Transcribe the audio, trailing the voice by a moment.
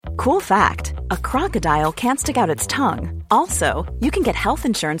Cool fact, a crocodile can't stick out its tongue. Also, you can get health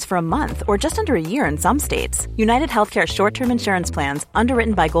insurance for a month or just under a year in some states. United Healthcare short-term insurance plans,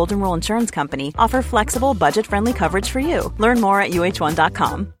 underwritten by Golden Rule Insurance Company, offer flexible, budget-friendly coverage for you. Learn more at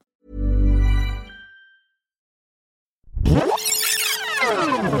uh1.com.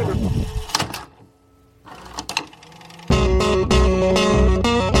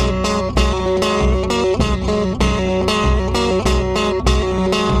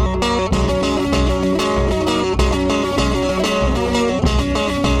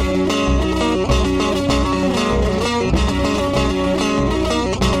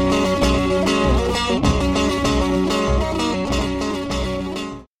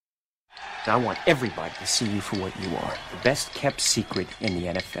 I want everybody to see you for what you are. The best kept secret in the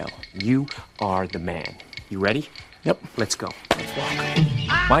NFL. You are the man. You ready? Yep, let's go. Let's walk.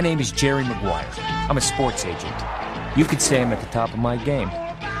 My name is Jerry Maguire. I'm a sports agent. You could say I'm at the top of my game,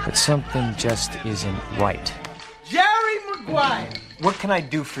 but something just isn't right. Jerry Maguire! What can I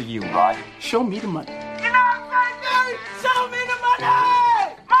do for you, Rod? Show me the money. You know what I'm saying? Show me the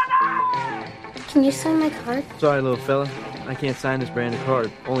money! Money! Can you sign my card? Sorry, little fella. I can't sign this brand of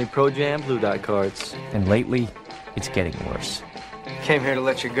card. Only Pro Jam Blue Dot cards. And lately, it's getting worse. I came here to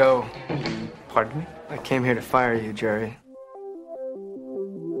let you go. Pardon me? I came here to fire you, Jerry.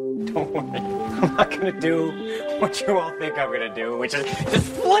 Don't worry. I'm not gonna do what you all think I'm gonna do, which is just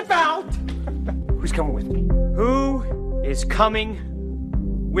flip out! Who's coming with me? Who is coming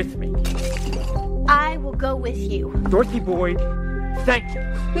with me? I will go with you. Dorothy Boyd, thank you.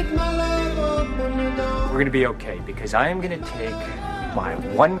 We're gonna be okay, because I am gonna take my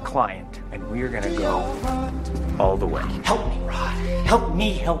one client and we're gonna go all the way. Help me, Rod. Help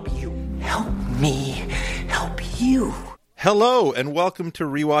me help you. Help me help you. Hello and welcome to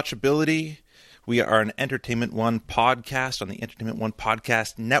Rewatchability. We are an Entertainment One podcast on the Entertainment One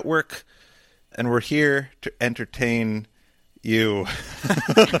Podcast Network, and we're here to entertain you.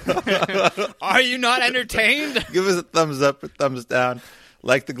 Are you not entertained? Give us a thumbs up or thumbs down,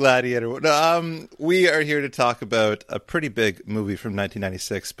 like the Gladiator. No, we are here to talk about a pretty big movie from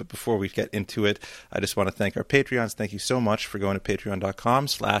 1996, but before we get into it, I just want to thank our Patreons. Thank you so much for going to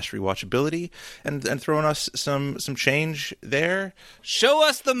patreon.com/rewatchability and throwing us some change there. Show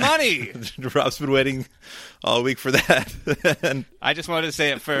us the money! Rob's been waiting all week for that. And I just wanted to say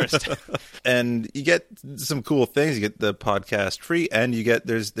it first. And you get some cool things. You get the podcast free, and you get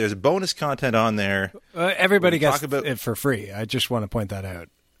there's bonus content on there. Everybody gets it for free. I just want to point that out.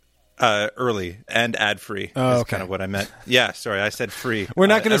 Early and ad-free. Oh, is okay. kind of what I meant. Yeah, sorry, I said free. We're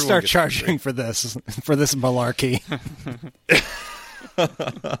not going to start charging for this malarkey.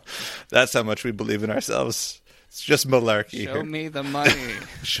 That's how much we believe in ourselves. It's just malarkey. Show me the money.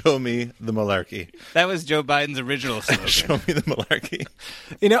 Show me the malarkey. That was Joe Biden's original slogan. Show me the malarkey.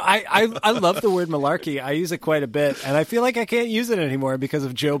 You know, I love the word malarkey. I use it quite a bit, and I feel like I can't use it anymore because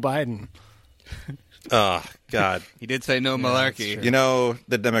of Joe Biden. Oh, God. He did say no malarkey. You know,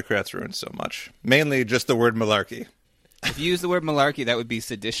 the Democrats ruined so much. Mainly just the word malarkey. If you use the word malarkey, that would be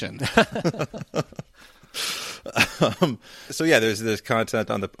sedition. So yeah, there's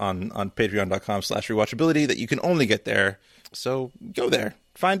content on patreon.com/rewatchability that you can only get there. So go there,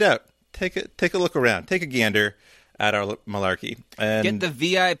 find out, take a look around, take a gander at our malarkey, and get the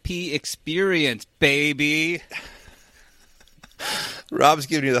VIP experience, baby. Rob's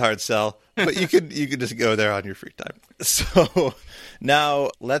giving you the hard sell, but you can just go there on your free time. So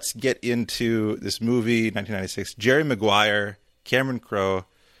now let's get into this movie, 1996. Jerry Maguire, Cameron Crowe.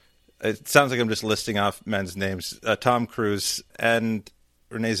 It sounds like I'm just listing off men's names. Tom Cruise and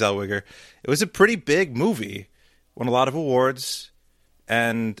Renee Zellweger. It was a pretty big movie. Won a lot of awards.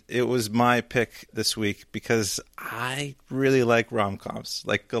 And it was my pick this week because I really like rom-coms.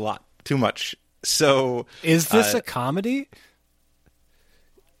 Like, a lot. Too much. So... Is this a comedy?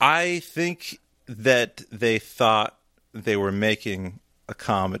 I think that they thought they were making a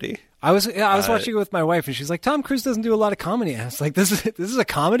comedy. I was watching it with my wife, and she's like, Tom Cruise doesn't do a lot of comedy. And I was like, this is a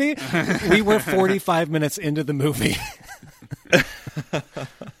comedy? We were 45 minutes into the movie.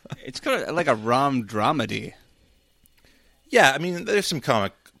 It's kind of like a rom-dramedy. Yeah, I mean, there's some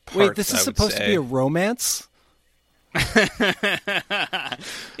comic parts. Wait, this is supposed to be a romance?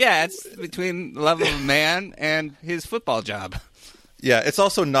 Yeah, it's between the love of a man and his football job. Yeah, it's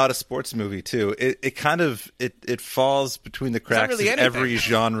also not a sports movie, too. It kind of falls between the cracks really of every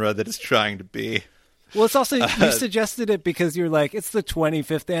genre that it's trying to be. Well, it's also, you suggested it because you're like, it's the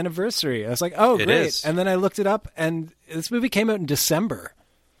 25th anniversary. I was like, oh, great. Is. And then I looked it up, and this movie came out in December.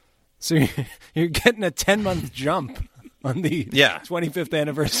 So you're getting a 10-month jump. on the 25th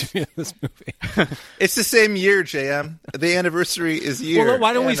anniversary of this movie. It's the same year, JM. The anniversary is year. Well,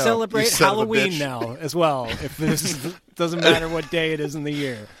 why don't we know, celebrate Halloween now as well? If this doesn't matter what day it is in the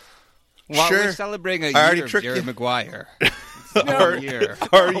year. While Sure. we're celebrating a I already year of tricked Jerry you. Maguire. Our year.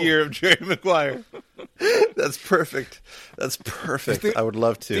 Our year of Jerry Maguire. That's perfect. That's perfect. I would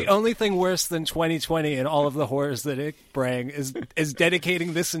love to. The only thing worse than 2020 and all of the horrors that it bring is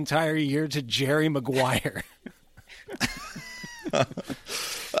dedicating this entire year to Jerry Maguire.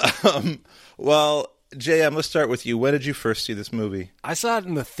 Well, JM, let's start with you. When did you first see this movie? I saw it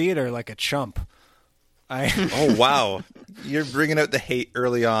in the theater like a chump. Oh, wow. You're bringing out the hate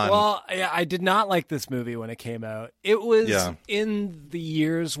early on. Well, I did not like this movie when it came out. It was in the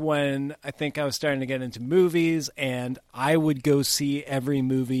years when I think I was starting to get into movies, and I would go see every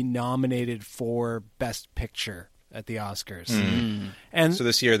movie nominated for Best Picture at the Oscars. And so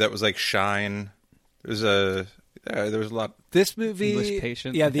this year, that was like Shine. There was a lot. This movie, English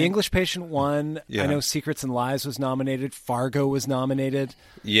Patient, yeah, I The think. English Patient won. Yeah. I know Secrets and Lies was nominated. Fargo was nominated.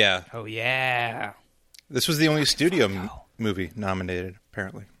 Yeah. Oh, yeah. This was the only studio movie nominated,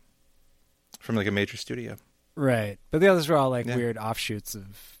 apparently, from like a major studio. Right. But the others were all like weird offshoots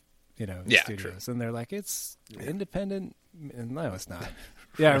of, Yeah, studios. And they're like, it's independent. And no, it's not.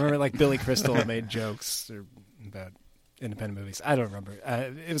 Yeah, I remember like Billy Crystal made jokes about independent movies. I don't remember.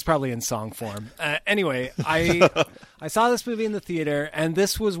 It was probably in song form. Anyway, I saw this movie in the theater, and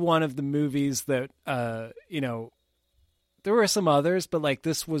this was one of the movies that, there were some others, but like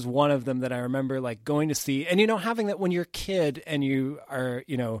this was one of them that I remember like going to see. And, having that when you're a kid and you are,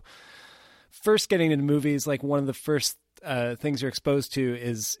 first getting into movies, like one of the first things you're exposed to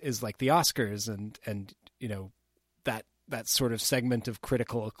is like the Oscars and that sort of segment of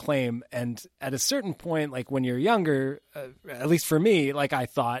critical acclaim. And at a certain point, like when you're younger, at least for me, like I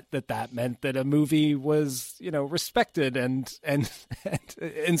thought that meant that a movie was, respected and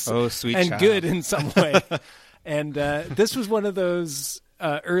Sweet and child. good in some way. And this was one of those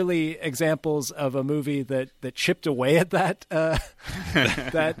early examples of a movie that chipped away at that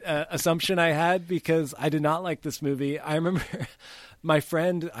assumption I had, because I did not like this movie. I remember my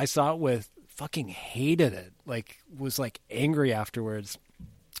friend I saw it with fucking hated it, like was like angry afterwards.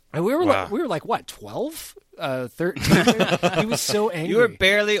 And we were like what, 12? 13? He was so angry. You were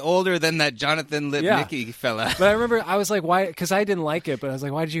barely older than that Jonathan Lipnicki fella. But I remember I was like, why? Because I didn't like it, but I was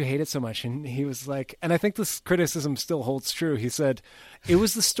like, why did you hate it so much? And he was like, and I think this criticism still holds true. He said, it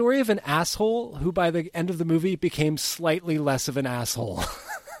was the story of an asshole who by the end of the movie became slightly less of an asshole.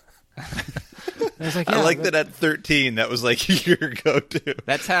 I was like, I like that at 13, that was like your go-to.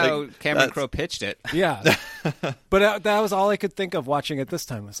 That's how Cameron Crowe pitched it. Yeah. But that was all I could think of watching it this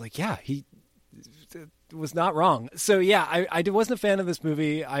time. I was like, yeah, he was not wrong. So yeah, I wasn't a fan of this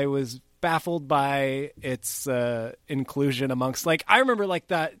movie. I was baffled by its inclusion amongst, like, I remember like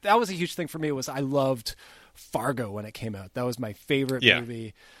that was a huge thing for me. Was I loved Fargo when it came out. That was my favorite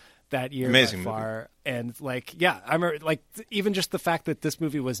movie that year. Amazing by far. movie. And like, yeah, I remember like even just the fact that this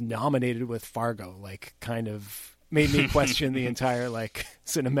movie was nominated with Fargo, like kind of made me question the entire like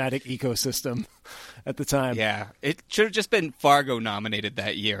cinematic ecosystem at the time. Yeah, it should have just been Fargo nominated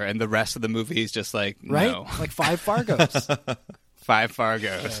that year, and the rest of the movies just like, Right? no. Like 5 Fargos. 5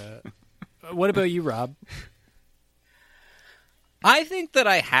 Fargos. What about you, Rob? I think that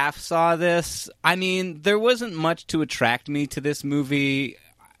I half saw this. I mean, there wasn't much to attract me to this movie.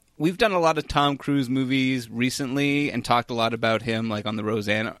 We've done a lot of Tom Cruise movies recently and talked a lot about him, like on the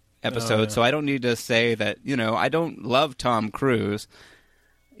Roseanne episode, so I don't need to say that, I don't love Tom Cruise.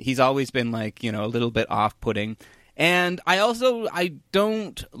 He's always been like, a little bit off-putting. And I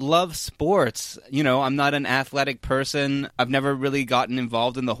don't love sports. I'm not an athletic person. I've never really gotten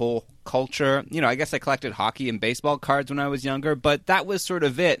involved in the whole culture. I guess I collected hockey and baseball cards when I was younger, but that was sort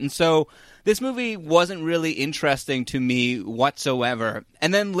of it. And so this movie wasn't really interesting to me whatsoever.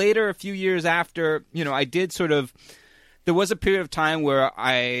 And then later, a few years after, I did there was a period of time where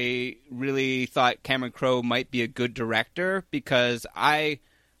I really thought Cameron Crowe might be a good director, because I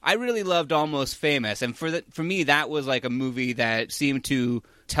really loved Almost Famous, and for me that was like a movie that seemed to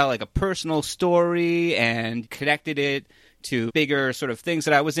tell like a personal story and connected it to bigger sort of things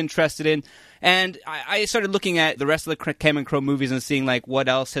that I was interested in. And I started looking at the rest of the Cameron Crowe movies and seeing like, what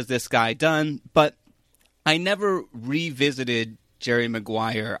else has this guy done? But I never revisited Jerry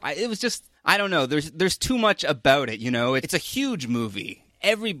Maguire. It was just, I don't know. There's too much about it. It's a huge movie.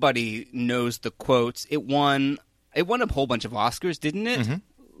 Everybody knows the quotes. It won a whole bunch of Oscars, didn't it? Mm-hmm.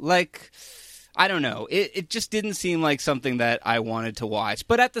 Like, I don't know. It just didn't seem like something that I wanted to watch.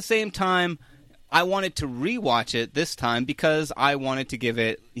 But at the same time, I wanted to rewatch it this time because I wanted to give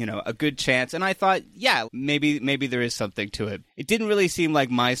it, a good chance. And I thought, yeah, maybe there is something to it. It didn't really seem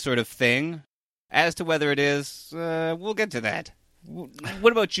like my sort of thing. As to whether it is, we'll get to that.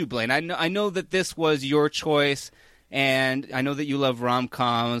 What about you, Blaine? I know that this was your choice, and I know that you love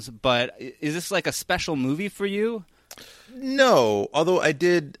rom-coms, but is this like a special movie for you? No, although I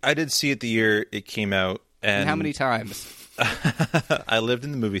did see it the year it came out. And how many times? I lived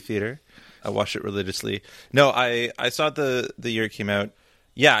in the movie theater. I watched it religiously. No, I saw it the year it came out.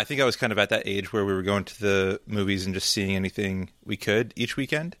 Yeah, I think I was kind of at that age where we were going to the movies and just seeing anything we could each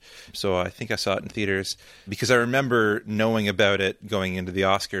weekend. So I think I saw it in theaters because I remember knowing about it going into the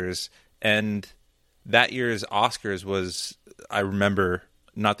Oscars. And that year's Oscars was, I remember,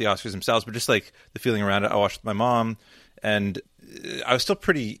 not the Oscars themselves, but just like the feeling around it. I watched with my mom, and I was still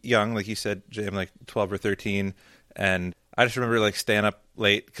pretty young, like you said, Jay. I'm like 12 or 13. And I just remember like staying up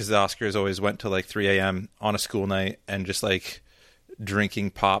late because the Oscars always went till like 3 a.m. on a school night and just like drinking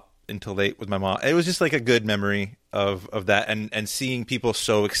pop until late with my mom. It was just like a good memory of that, and seeing people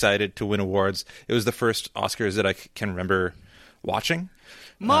so excited to win awards. It was the first Oscars that I can remember watching.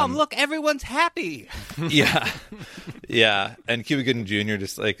 Mom, look, everyone's happy. Yeah. And Cuba Gooding Jr.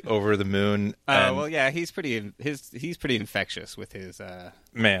 just like over the moon. Well, yeah, he's pretty infectious with his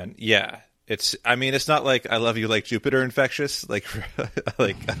man. Yeah. It's not like I Love You Like Jupiter infectious. Like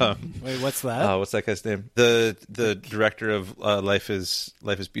wait, what's that? What's that guy's name? The director of Life is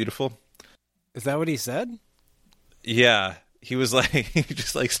Beautiful. Is that what he said? Yeah, he was like he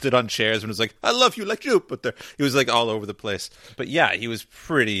just like stood on chairs and was like, "I love you like Jupiter." He was like all over the place. But yeah, he was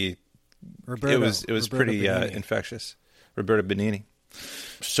pretty. It was pretty infectious. Roberto Benigni.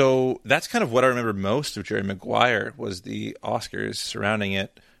 So that's kind of what I remember most of Jerry Maguire was the Oscars surrounding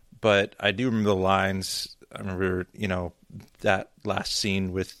it. But I do remember the lines. I remember, that last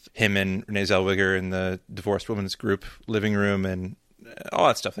scene with him and Renee Zellweger in the divorced women's group living room and all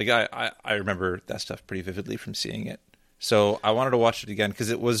that stuff. Like I remember that stuff pretty vividly from seeing it. So I wanted to watch it again because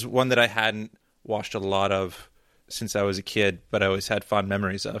it was one that I hadn't watched a lot of since I was a kid, but I always had fond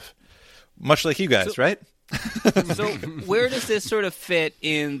memories of. Much like you guys, right? So where does this sort of fit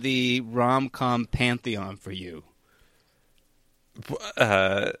in the rom-com pantheon for you?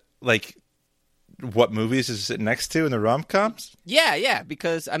 Like, what movies is it next to in the rom-coms? Yeah,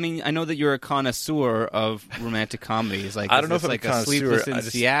 because, I know that you're a connoisseur of romantic comedies. Like, I don't know if I'm like a connoisseur. Sleepless in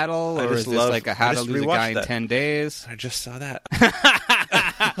Seattle, or is this like a How to Lose a Guy in 10 Days? I just saw that.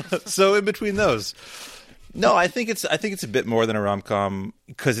 So in between those. No, I think it's a bit more than a rom-com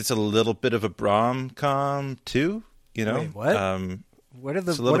because it's a little bit of a brom-com too, Wait, what? What are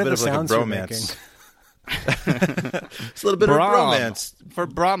the sounds like a bromance. It's a little bit of romance for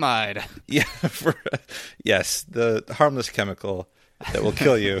bromide. Yeah, yes, the harmless chemical that will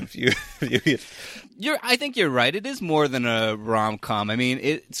kill you if you eat. I think you're right. It is more than a rom-com.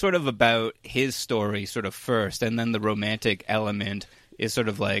 It's sort of about his story sort of first, and then the romantic element is sort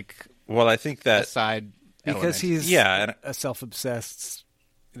of like I think that side because element. He's a self-obsessed,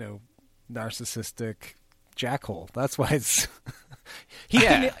 narcissistic jackhole. That's why it's.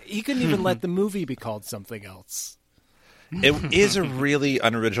 He couldn't even let the movie be called something else. It is a really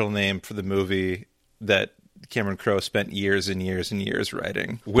unoriginal name for the movie that Cameron Crowe spent years and years and years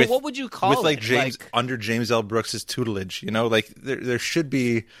writing. What would you call it? Under James L. Brooks' tutelage, there should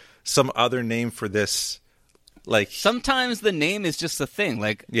be some other name for this. Like sometimes the name is just a thing.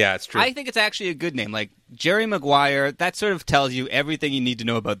 Like yeah, it's true. I think it's actually a good name. Like Jerry Maguire, that sort of tells you everything you need to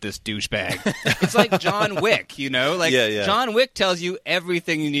know about this douchebag. It's like John Wick, Like John Wick tells you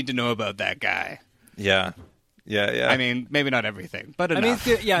everything you need to know about that guy. Yeah. Maybe not everything, but enough.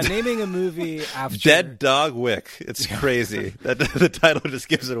 Naming a movie after Dead Dog Wick. It's crazy. That the title just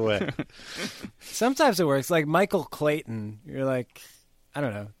gives it away. Sometimes it works. Like Michael Clayton, you're like, I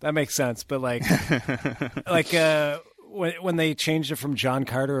don't know. That makes sense, but like when they changed it from John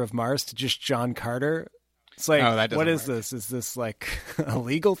Carter of Mars to just John Carter, it's like, what is this? Is this like a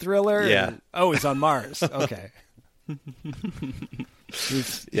legal thriller? Yeah. He's on Mars. Okay. That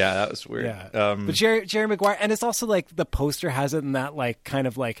was weird. Yeah. But Jerry Maguire, and it's also like the poster has it in that like kind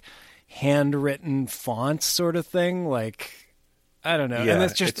of like handwritten font sort of thing, like. I don't know. Yeah, and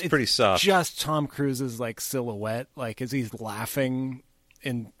it's pretty soft. Just Tom Cruise's like silhouette, like as he's laughing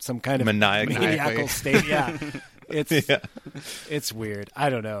in some kind of maniacal state. Yeah. It's weird.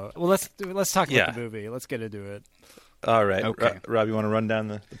 I don't know. Well, let's talk about the movie. Let's get into it. All right. Okay. Rob, you want to run down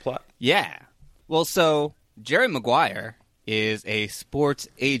the plot? Yeah. Well, so Jerry Maguire is a sports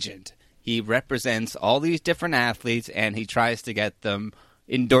agent. He represents all these different athletes, and he tries to get them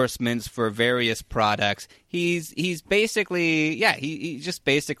endorsements for various products. He's basically, he just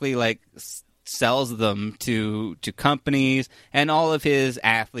basically like sells them to companies, and all of his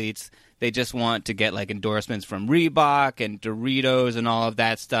athletes, they just want to get like endorsements from Reebok and Doritos and all of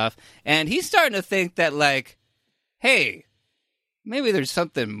that stuff. And he's starting to think that like, hey, maybe there's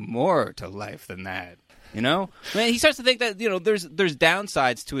something more to life than that. You know? I mean, he starts to think that, you know, there's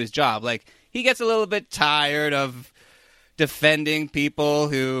downsides to his job. Like, he gets a little bit tired of defending people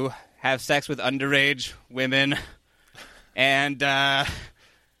who have sex with underage women. And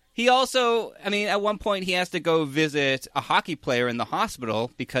he also, I mean, at one point he has to go visit a hockey player in the hospital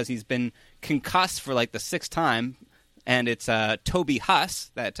because he's been concussed for like the 6th time. And it's Toby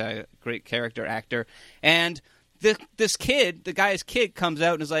Huss, that great character actor. And this kid, the guy's kid, comes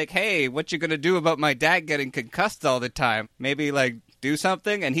out and is like, hey, what you going to do about my dad getting concussed all the time? Maybe, like, do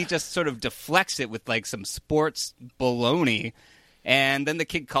something? And he just sort of deflects it with, like, some sports baloney. And then the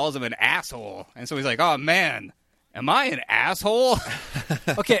kid calls him an asshole. And so he's like, oh, man, am I an asshole?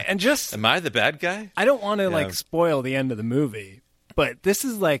 Okay, and just... Am I the bad guy? I don't want to, like, spoil the end of the movie, but this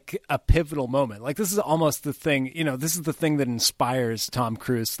is, like, a pivotal moment. Like, this is almost the thing, you know, this is the thing that inspires Tom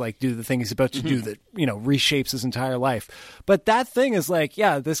Cruise to, like, do the thing he's about to do that, you know, reshapes his entire life. But that thing is, like,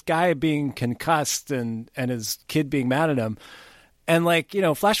 yeah, this guy being concussed and his kid being mad at him. And, like, you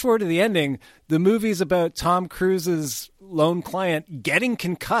know, flash forward to the ending, the movie's about Tom Cruise's lone client getting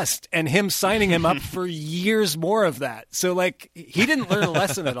concussed and him signing him up for years more of that. So, like, he didn't learn a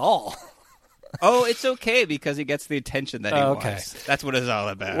lesson at all. Oh, it's okay because he gets the attention that he wants. That's what it's all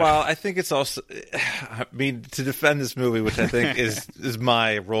about. Well, I think it's also, I mean, to defend this movie, which I think is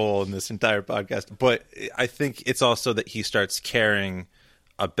my role in this entire podcast, but I think it's also that he starts caring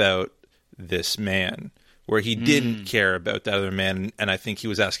about this man, where he didn't care about the other man, and I think he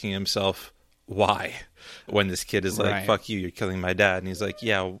was asking himself, why? When this kid is like, fuck you, you're killing my dad, and he's like,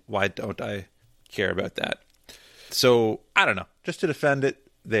 yeah, why don't I care about that? So, I don't know, just to defend it,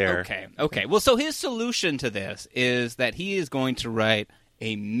 there. Okay. Well, so his solution to this is that he is going to write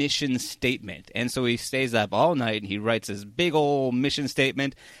a mission statement. And so he stays up all night and he writes his big old mission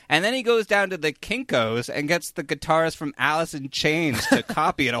statement. And then he goes down to the Kinko's and gets the guitarist from Alice in Chains to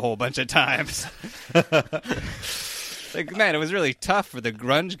copy it a whole bunch of times. Like, man, it was really tough for the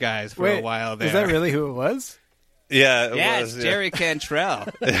grunge guys for a while there. Is that really who it was? Yeah, it was. It's Jerry Cantrell.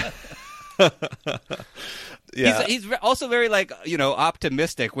 Yeah. He's also very, like, you know,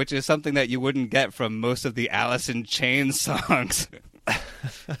 optimistic, which is something that you wouldn't get from most of the Alice in Chains songs.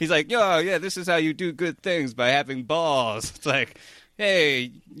 He's like, yeah, this is how you do good things, by having balls. It's like,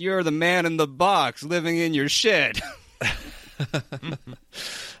 hey, you're the man in the box living in your shit.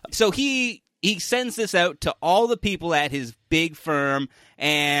 So he sends this out to all the people at his big firm,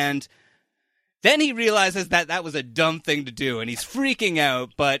 and then he realizes that that was a dumb thing to do, and he's freaking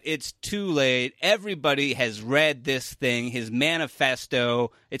out, but it's too late. Everybody has read this thing, his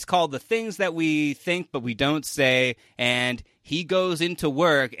manifesto. It's called The Things That We Think But We Don't Say, and he goes into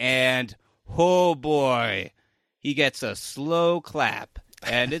work, and oh boy, he gets a slow clap,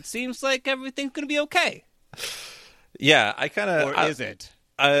 and it seems like everything's going to be okay. Yeah, I kind of... Or is it?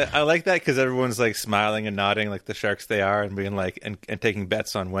 I like that because everyone's like smiling and nodding like the sharks they are, and being like and taking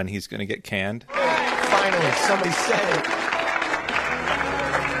bets on when he's going to get canned. Finally, somebody said it.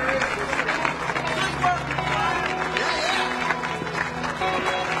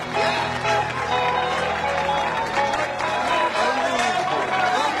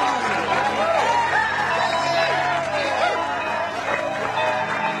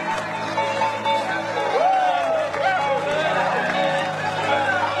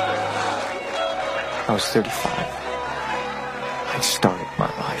 I was 35. I started my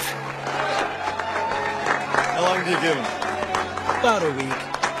life. How long did you give him? About a week.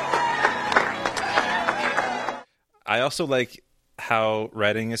 I also like how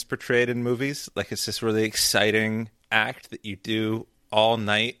writing is portrayed in movies. Like, it's this really exciting act that you do all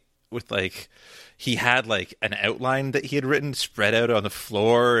night with, like, he had like an outline that he had written spread out on the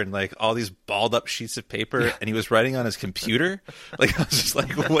floor and like all these balled up sheets of paper, and he was writing on his computer. Like, I was just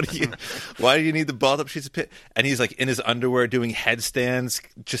like, why do you need the balled up sheets of paper? And he's like in his underwear doing headstands,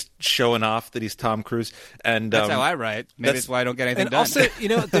 just showing off that he's Tom Cruise. And that's how I write. Maybe that's why I don't get anything done. Also, you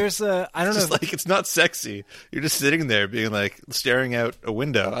know, there's I don't know. Like, it's not sexy. You're just sitting there being like staring out a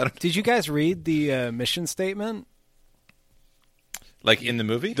window. Did you guys read the mission statement? Like in the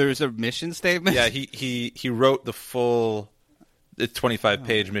movie? There's a mission statement? Yeah, he wrote the full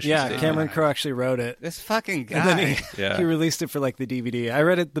 25-page mission statement. Yeah, Cameron Crowe actually wrote it. This fucking guy. And then he released it for like the DVD. I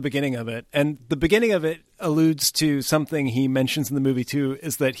read it the beginning of it, and the beginning of it alludes to something he mentions in the movie too,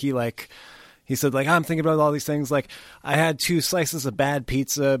 is that he said like, I'm thinking about all these things, like I had 2 slices of bad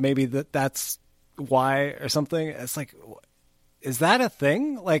pizza, maybe that's why, or something. It's like, is that a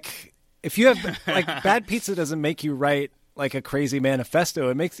thing? Like, if you have like bad pizza doesn't make you write like a crazy manifesto.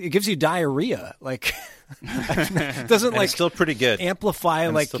 It gives you diarrhea. Like it doesn't like it's still pretty good. Amplify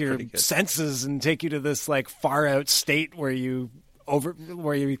like your senses and take you to this like far out state where you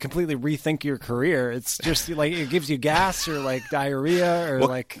completely rethink your career. It's just like it gives you gas or like diarrhea or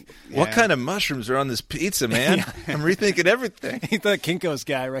what kind of mushrooms are on this pizza, man? Yeah. I'm rethinking everything. The Kinko's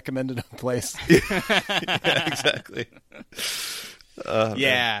guy recommended a place. Yeah, exactly.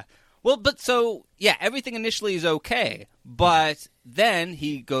 Yeah. Well, everything initially is okay, but then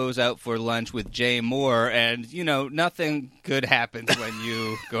he goes out for lunch with Jay Moore, and, nothing good happens when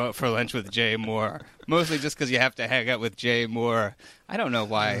you go out for lunch with Jay Moore. Mostly just because you have to hang out with Jay Moore. I don't know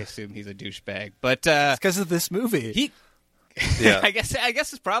why I assume he's a douchebag, but it's because of this movie. I guess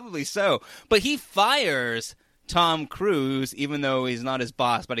it's probably so. But he fires Tom Cruise, even though he's not his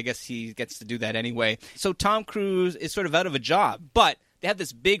boss, but I guess he gets to do that anyway. So Tom Cruise is sort of out of a job, but they have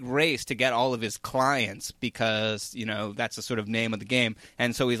this big race to get all of his clients because, that's the sort of name of the game.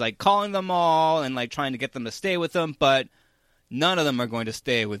 And so he's like calling them all and like trying to get them to stay with him, but none of them are going to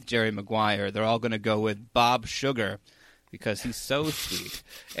stay with Jerry Maguire. They're all going to go with Bob Sugar because he's so sweet.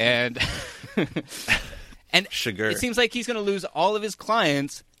 And Sugar. It seems like he's going to lose all of his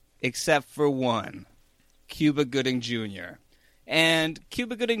clients except for one, Cuba Gooding Jr. And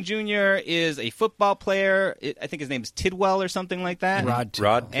Cuba Gooding Jr. is a football player. I think his name is Tidwell or something like that. Rod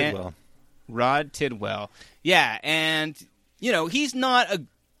Tidwell. Rod Tidwell. Yeah, and he's not a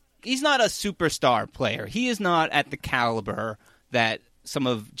superstar player. He is not at the caliber that some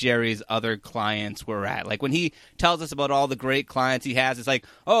of Jerry's other clients were at. Like when he tells us about all the great clients he has, it's like,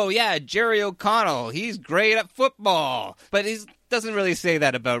 oh yeah, Jerry O'Connell, he's great at football. But he doesn't really say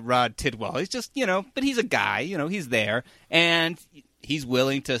that about Rod Tidwell. He's just, but he's a guy, he's there. And he's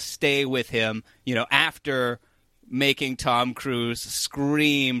willing to stay with him, after making Tom Cruise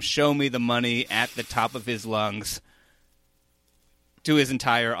scream, "Show me the money" at the top of his lungs to his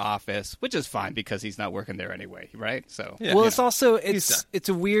entire office, which is fine because he's not working there anyway, right? So, it's also it's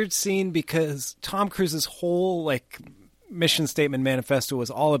a weird scene because Tom Cruise's whole like mission statement manifesto was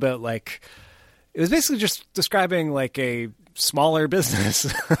all about like it was basically just describing like a smaller business.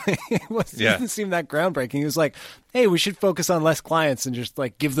 It didn't seem that groundbreaking. He was like, "Hey, we should focus on less clients and just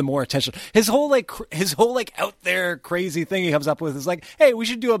like give them more attention." His whole out there crazy thing he comes up with is like, "Hey, we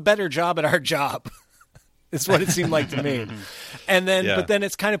should do a better job at our job." Is what it seemed like to me. And then, but then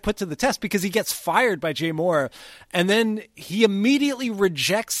it's kind of put to the test because he gets fired by Jay Moore, and then he immediately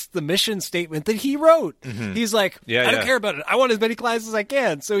rejects the mission statement that he wrote. Mm-hmm. He's like, I don't care about it. I want as many clients as I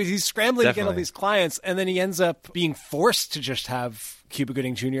can. So he's scrambling to get all these clients, and then he ends up being forced to just have Cuba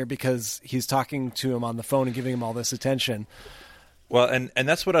Gooding Jr. because he's talking to him on the phone and giving him all this attention. Well, and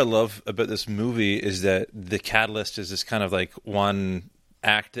that's what I love about this movie is that the catalyst is this kind of like one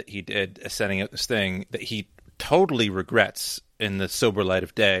act that he did setting up this thing that he totally regrets in the sober light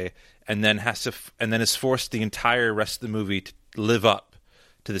of day, and then is forced the entire rest of the movie to live up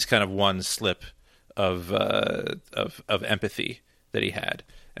to this kind of one slip of empathy that he had.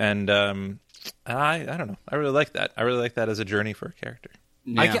 And I don't know, I really like that. I really like that as a journey for a character.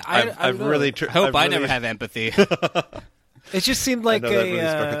 Yeah. I never have empathy. It just seemed like I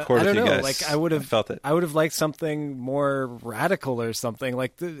don't know. Like I would have felt it. I would have liked something more radical or something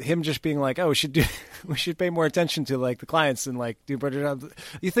like him just being like, "Oh, we should pay more attention to like the clients and like do better job."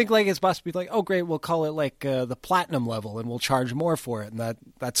 You think like it's supposed to be like, "Oh, great, we'll call it like the platinum level and we'll charge more for it, and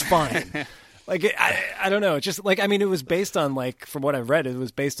that's fine." Like I don't know. It's just like it was based on like from what I've read, it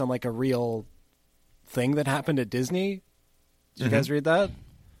was based on like a real thing that happened at Disney. Did you guys read that?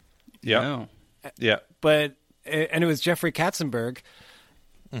 Yeah, no. Yeah, but. And it was Jeffrey Katzenberg,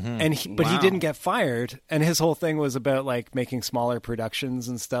 and he didn't get fired. And his whole thing was about like making smaller productions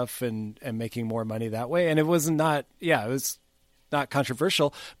and stuff, and making more money that way. And it was not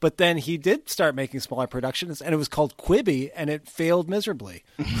controversial. But then he did start making smaller productions, and it was called Quibi, and it failed miserably.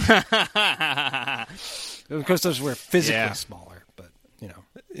 Of course, those were physically smaller, but on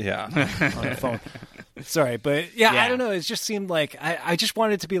the phone. Sorry, but I don't know. It just seemed like I just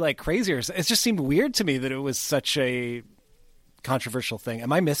wanted it to be like crazier. It just seemed weird to me that it was such a controversial thing.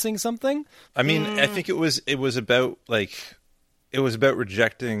 Am I missing something? I mean, I think it was about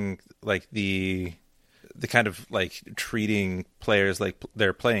rejecting like the kind of like treating players like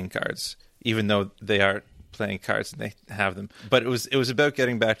they're playing cards, even though they are playing cards and they have them. But it was about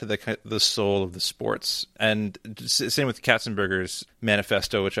getting back to the soul of the sports. And same with Katzenberger's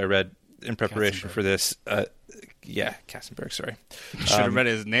manifesto, which I read in preparation for this. Katzenberg, sorry. Should have read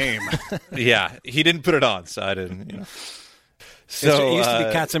his name. Yeah, he didn't put it on, so I didn't, So it used to be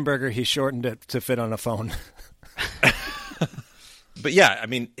Katzenberger. He shortened it to fit on a phone. But yeah, I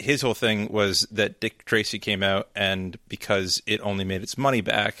mean, his whole thing was that Dick Tracy came out, and because it only made its money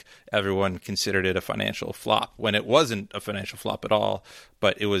back, everyone considered it a financial flop, when it wasn't a financial flop at all,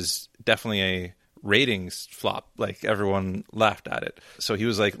 but it was definitely a ratings flop. Like, everyone laughed at it. So he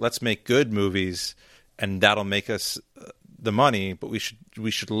was like, let's make good movies, and that'll make us the money, but we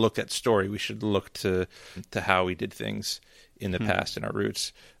should look at story. We should look to how we did things in the past, in our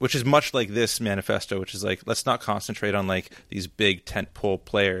roots, which is much like this manifesto, which is like, let's not concentrate on like these big tentpole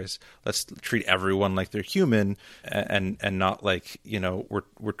players. Let's treat everyone like they're human, and not like, you know,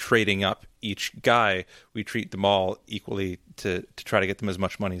 we're trading up each guy. We treat them all equally to try to get them as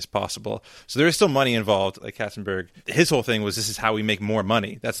much money as possible. So there is still money involved. Like Katzenberg, his whole thing was, this is how we make more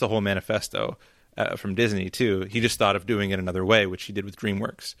money. That's the whole manifesto. From Disney too. He just thought of doing it another way, which he did with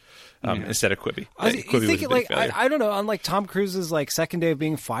DreamWorks instead of Quibi. You think like I don't know, on like Tom Cruise's like second day of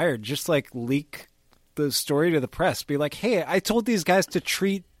being fired, just like leak the story to the press, be like, hey, I told these guys to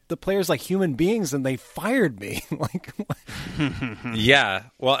treat the players like human beings, and they fired me. Like, yeah,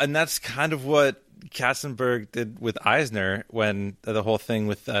 well, and that's kind of what Katzenberg did with Eisner when the whole thing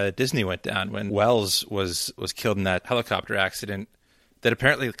with Disney went down, when Wells was killed in that helicopter accident that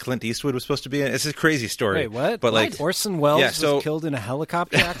apparently Clint Eastwood was supposed to be in. It's a crazy story. Wait, what? But like, Orson Welles was killed in a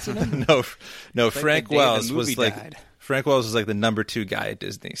helicopter accident? No. Frank Wells was like Frank Wells was like the number 2 guy at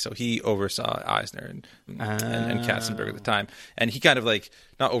Disney, so he oversaw Eisner and Katzenberg at the time, and he kind of like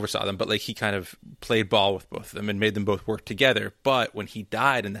not oversaw them, but like he kind of played ball with both of them and made them both work together. But when he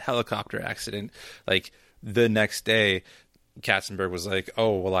died in the helicopter accident, like the next day, Katzenberg was like,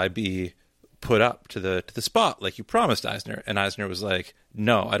 "Oh, will I be put up to the spot like you promised, Eisner?" And Eisner was like,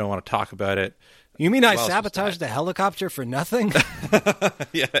 "No, I don't want to talk about it." You mean I sabotaged the helicopter for nothing?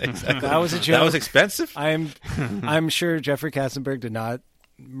 Yeah, exactly. That was a joke. That was expensive. I'm sure Jeffrey Katzenberg did not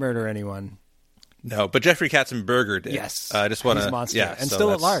murder anyone. No, but Jeffrey Katzenberger did. Yes, I just want to. He's a monster, yeah, and so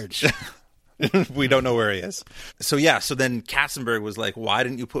still at large. We don't know where he is. So yeah, so then Katzenberg was like, "Why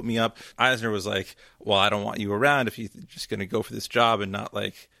didn't you put me up?" Eisner was like, "Well, I don't want you around if you're just going to go for this job and not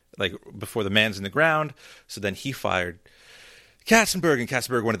like before the man's in the ground." So then he fired Katzenberg, and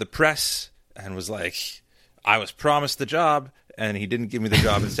Katzenberg went to the press and was like, "I was promised the job, and he didn't give me the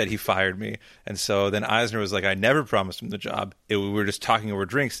job. Instead, he fired me." And so then Eisner was like, "I never promised him the job. We were just talking over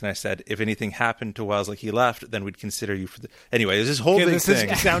drinks, and I said, if anything happened to Wells like he left, then we'd consider you for the..." Anyway, it was this whole big thing.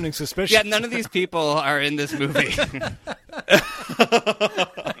 This is sounding suspicious. Yeah, none of these people are in this movie.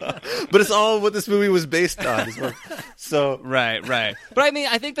 But it's all what this movie was based on. So Right. But I mean,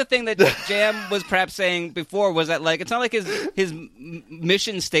 I think the thing that Jam was perhaps saying before was that, like, it's not like his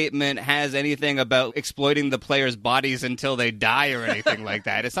mission statement has anything about exploiting the players' bodies until they die or anything like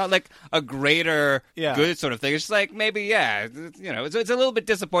that. It's not like a greater good sort of thing. It's just like, maybe, it's a little bit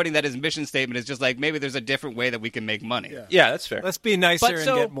disappointing that his mission statement is just like, maybe there's a different way that we can make money. Yeah, that's fair. Let's be nicer and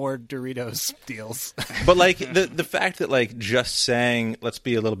get more Doritos deals. But like the fact that like just saying let's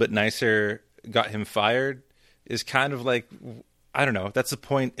be a little bit nicer got him fired is kind of like, I don't know, that's the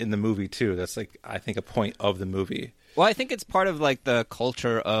point in the movie too. That's like, I think, a point of the movie. Well, I think it's part of like the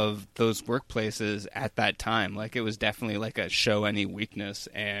culture of those workplaces at that time. Like, it was definitely like a show any weakness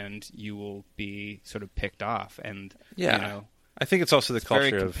and you will be sort of picked off. And I think it's also the culture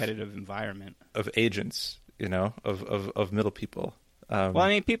very competitive environment of agents, of middle people. Well, I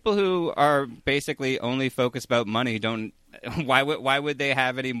mean, people who are basically only focused about money don't. Why would they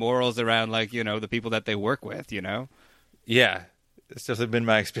have any morals around, like, the people that they work with? Yeah, it's just been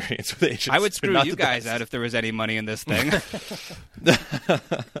my experience with agents. I would screw you guys out if there was any money in this thing.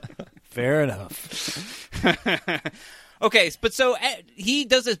 Fair enough. Okay, but so he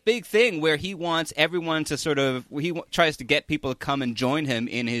does this big thing where he wants everyone to tries to get people to come and join him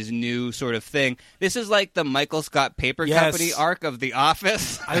in his new sort of thing. This is like the Michael Scott Paper Company arc of The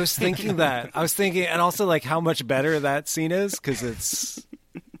Office. I was thinking that. And also like how much better that scene is, because it's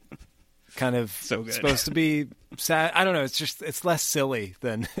kind of supposed to be sad. I don't know. It's less silly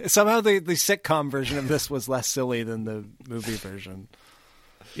than somehow the sitcom version of this was less silly than the movie version.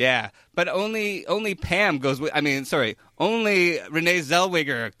 Yeah, but only Pam goes with... only Renee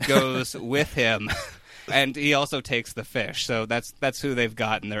Zellweger goes with him, and he also takes the fish. So that's who they've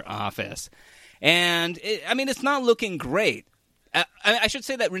got in their office. And, it's not looking great. I should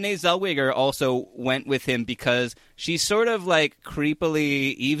say that Renee Zellweger also went with him because she sort of, like,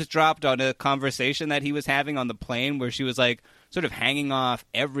 creepily eavesdropped on a conversation that he was having on the plane where she was, like, sort of hanging off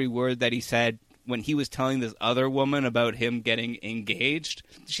every word that he said when he was telling this other woman about him getting engaged.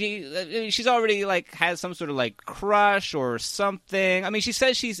 She's already, like, has some sort of, like, crush or something. I mean, she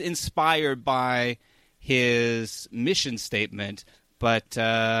says she's inspired by his mission statement, but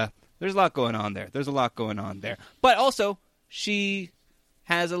there's a lot going on there. But also, she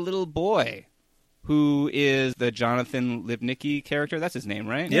has a little boy who is the Jonathan Lipnicki character. That's his name,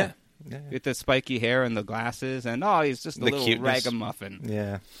 right? Yeah. With the spiky hair and the glasses, and he's just a little cuteness. ragamuffin.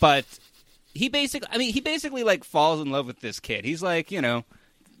 Yeah. But he basically like falls in love with this kid. He's like,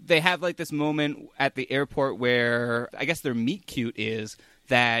 they have like this moment at the airport where I guess their meet cute is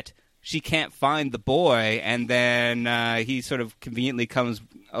that she can't find the boy, and then he sort of conveniently comes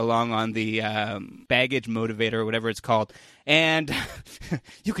along on the baggage motivator or whatever it's called, and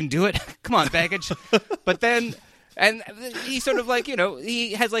you can do it. Come on, baggage. But then, and he sort of like,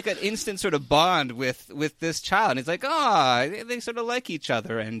 he has like an instant sort of bond with this child, and he's like, they sort of like each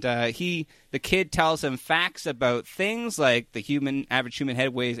other, and the kid tells him facts about things like the average human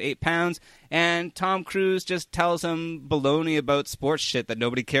head weighs 8 pounds, and Tom Cruise just tells him baloney about sports shit that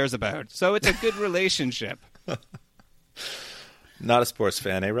nobody cares about. So it's a good relationship. Not a sports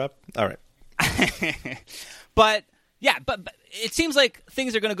fan, Rob? All right. But it seems like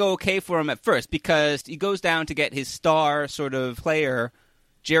things are going to go okay for him at first, because he goes down to get his star sort of player,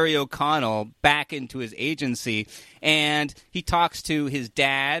 Jerry O'Connell, back into his agency, and he talks to his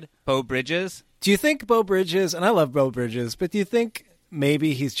dad, Beau Bridges. Do you think Beau Bridges, and I love Beau Bridges, but do you think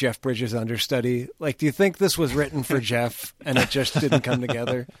maybe he's Jeff Bridges' understudy? Like, do you think this was written for Jeff and it just didn't come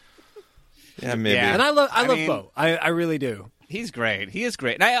together? Yeah, maybe. Yeah. And I love Beau. I really do. He's great. He is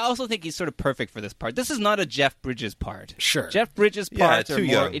great. And I also think he's sort of perfect for this part. This is not a Jeff Bridges part. Sure. Jeff Bridges parts are too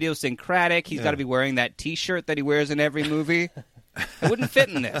more young. idiosyncratic. He's got to be wearing that T-shirt that he wears in every movie. It wouldn't fit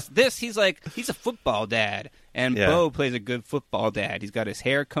in this. He's a football dad. And Beau plays a good football dad. He's got his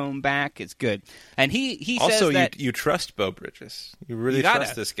hair combed back. It's good. And he also, says that... you trust Beau Bridges. You really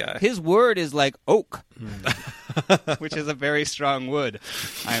trust this guy. His word is like oak, which is a very strong wood,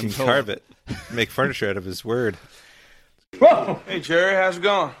 I am You can told. carve it. Make furniture out of his word. Whoa! Hey, Jerry, how's it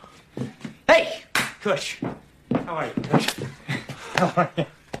going? Hey, Kush. How are you, Kush? How are you?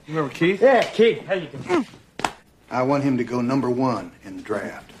 You remember Keith? Yeah, Keith. How you doing? I want him to go number 1 in the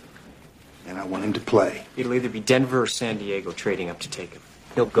draft. And I want him to play. It'll either be Denver or San Diego trading up to take him.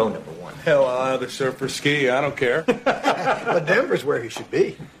 He'll go number 1. Hell, I'll either surf or ski. I don't care. But Denver's where he should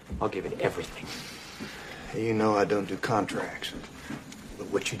be. I'll give it everything. You know I don't do contracts. But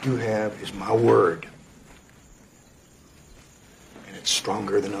what you do have is my word. And it's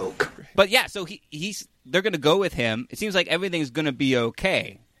stronger than oak. But yeah, so they're going to go with him. It seems like everything's going to be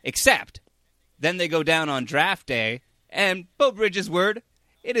okay, except then they go down on draft day, and Beau Bridges' word,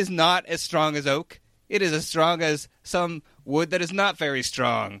 it is not as strong as oak. It is as strong as some wood that is not very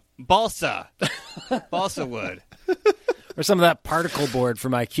strong. Balsa. Balsa wood. Or some of that particle board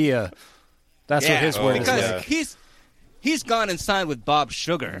from IKEA. That's what his word is. Because he's gone and signed with Bob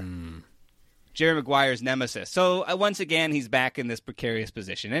Sugar. Jerry Maguire's nemesis. So once again, he's back in this precarious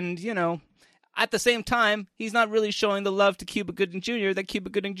position. And, at the same time, he's not really showing the love to Cuba Gooding Jr. that Cuba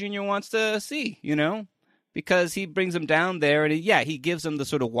Gooding Jr. wants to see, because he brings him down there and, he gives him the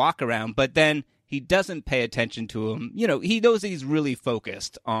sort of walk around, but then he doesn't pay attention to him. He knows that he's really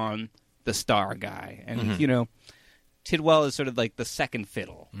focused on the star guy. And, Tidwell is sort of like the second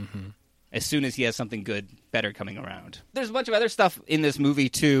fiddle. As soon as he has something better coming around. There's a bunch of other stuff in this movie,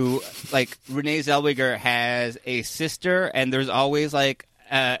 too. Like, Renee Zellweger has a sister, and there's always, like,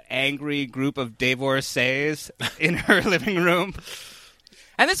 an angry group of divorcees in her living room.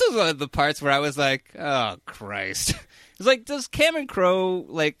 And this was one of the parts where I was like, oh, Christ. It's like, does Cameron Crowe,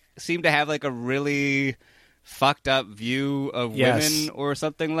 like, seem to have, like, a really fucked up view of women or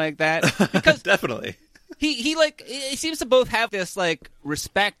something like that? Because definitely. He seems to both have this, like,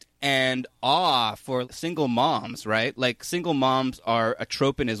 respect and awe for single moms, right? Like, single moms are a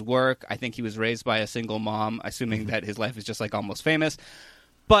trope in his work. I think he was raised by a single mom, assuming that his life is just, like, almost famous.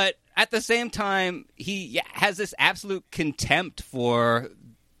 But at the same time, he has this absolute contempt for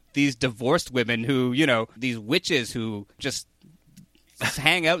these divorced women who, these witches who just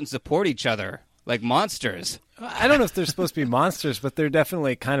hang out and support each other like monsters. I don't know if they're supposed to be monsters, but they're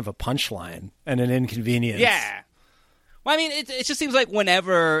definitely kind of a punchline and an inconvenience. Yeah. Well, I mean, it just seems like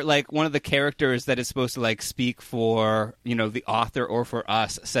whenever, like, one of the characters that is supposed to, like, speak for, the author or for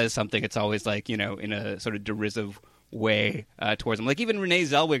us says something, it's always, like, in a sort of derisive way towards them. Like, even Renee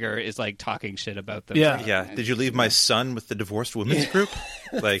Zellweger is, like, talking shit about them. Yeah. Yeah. Did you leave my son with the divorced women's group?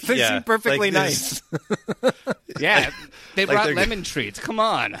 Like, They seem perfectly nice. Yeah. They Like brought they're- lemon treats. Come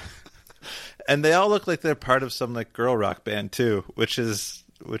on. And they all look like they're part of some, like, girl rock band, too, which is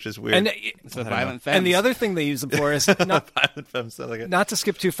weird. And It's a violent femmes. And the other thing they use them for is Violent femmes, sound like it. not to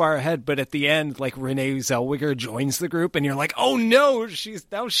skip too far ahead, but at the end, like, Renee Zellweger joins the group, and you're like, oh no, she's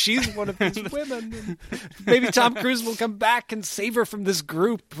one of these women. And maybe Tom Cruise will come back and save her from this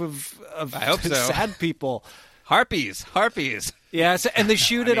group of I hope so. sad people. Harpies. Yeah, and they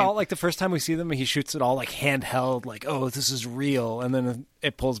shoot it all, like, the first time we see them, he shoots it all, like, handheld, like, oh, this is real. And then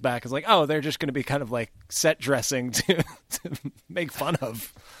it pulls back. It's like, oh, they're just going to be kind of, like, set dressing to make fun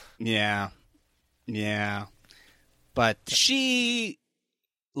of. Yeah. But she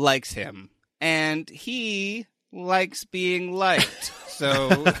likes him, and he likes being liked.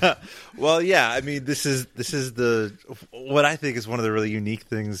 So, well, yeah. I mean, this is what I think is one of the really unique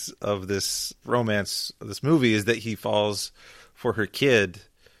things of this romance of this movie is that he falls for her kid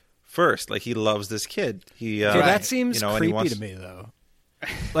first. Like, he loves this kid. That seems creepy to me, though.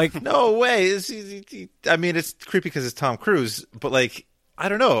 Like, no way. I mean, it's creepy because it's Tom Cruise, but like, I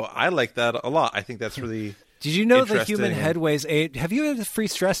don't know. I like that a lot. I think that's really. Did you know the human head weighs 8? Have you had a free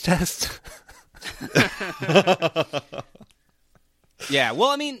stress test? Yeah, well,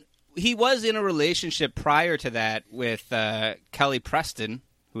 I mean, he was in a relationship prior to that with Kelly Preston,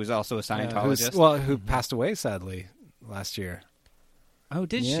 who is also a Scientologist. Who passed away, sadly, last year. Oh,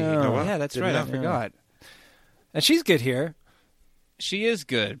 did she? Yeah. Yeah, that's right. I forgot. And she's good here. She is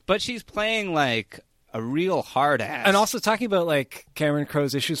good, but she's playing like a real hard ass. And also talking about like Cameron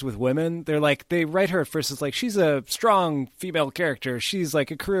Crowe's issues with women, they write her at first as like she's a strong female character. She's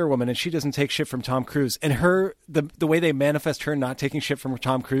like a career woman and she doesn't take shit from Tom Cruise. And the way they manifest her not taking shit from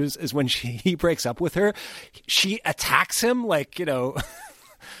Tom Cruise is when he breaks up with her, she attacks him like,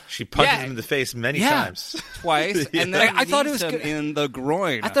 She punches him in the face many times. Twice, and then I thought it was in the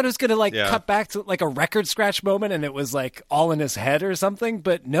groin. I thought it was going to cut back to like a record scratch moment, and it was like all in his head or something.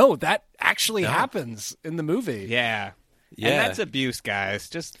 But no, that actually happens in the movie. Yeah. And that's abuse, guys.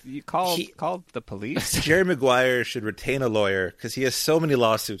 Just call the police. Jerry Maguire should retain a lawyer because he has so many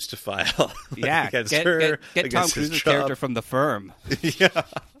lawsuits to file. Yeah, against get her, Tom against Cruise's character from The Firm. Yeah.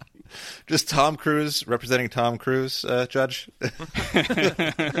 Just Tom Cruise representing Tom Cruise, Judge.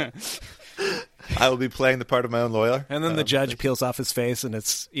 I will be playing the part of my own lawyer. And then the judge peels off his face and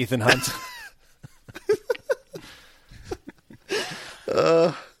it's Ethan Hunt.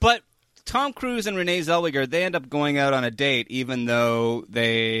 But Tom Cruise and Renee Zellweger, they end up going out on a date even though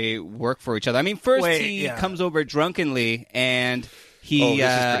they work for each other. I mean, first he comes over drunkenly and he... Oh,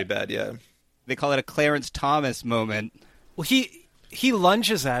 this is pretty bad, yeah. They call it a Clarence Thomas moment. Well, he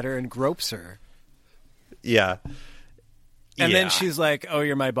lunges at her and gropes her. Yeah. And then she's like, oh,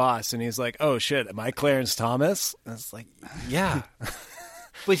 you're my boss. And he's like, oh, shit, am I Clarence Thomas? And it's like, yeah.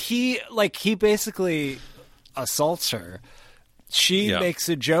 But he basically assaults her. She makes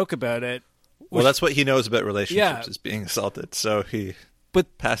a joke about it. Well, that's what he knows about relationships is being assaulted. So he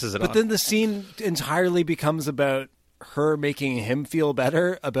passes it on. But then the scene entirely becomes about her making him feel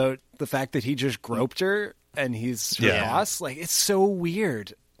better about the fact that he just groped her. And he's her boss. Like, it's so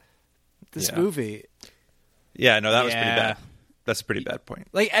weird. This movie. Yeah, no, that was pretty bad. That's a pretty bad point.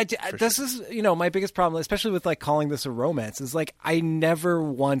 Like, this is, my biggest problem, especially with like calling this a romance, is like I never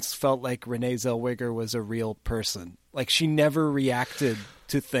once felt like Renee Zellweger was a real person. Like, she never reacted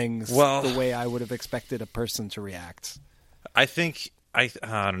to things the way I would have expected a person to react. I think I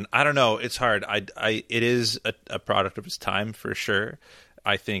don't know. It's hard. It is a product of its time for sure.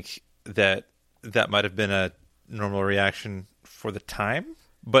 I think that might have been a normal reaction for the time,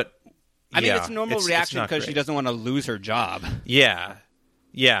 but I mean, it's a normal reaction because she doesn't want to lose her job. Yeah.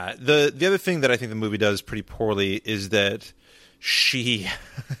 The other thing that I think the movie does pretty poorly is that she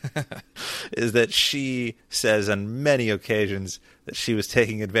says on many occasions that she was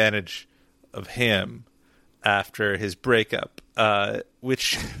taking advantage of him after his breakup,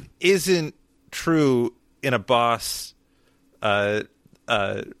 which isn't true in a boss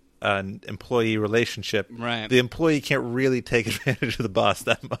an employee relationship. Right. The employee can't really take advantage of the boss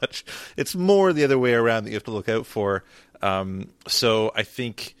that much. It's more the other way around that you have to look out for. So I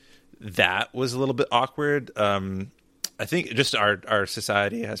think that was a little bit awkward. I think just our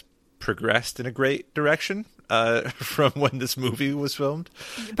society has progressed in a great direction from when this movie was filmed.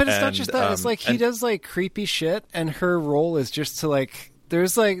 But it's not just that. It's like he does like creepy shit, and her role is just to like.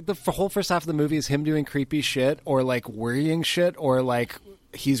 There's like the whole first half of the movie is him doing creepy shit or like worrying shit or like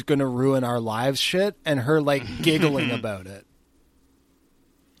he's going to ruin our lives shit, and her like giggling about it.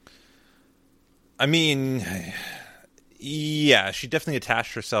 I mean, yeah, she definitely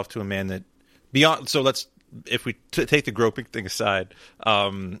attached herself to a man that beyond. So if we take the groping thing aside,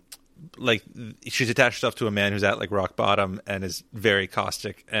 like she's attached herself to a man who's at like rock bottom and is very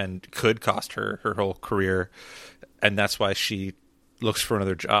caustic and could cost her whole career, and that's why she looks for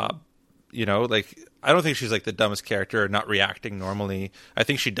another job. Like I don't think she's like the dumbest character or not reacting normally. I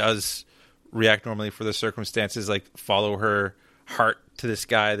think she does react normally for the circumstances, like follow her heart to this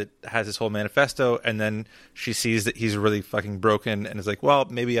guy that has his whole manifesto, and then she sees that he's really fucking broken and is like, well,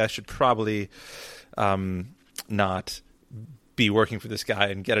 maybe I should probably not be working for this guy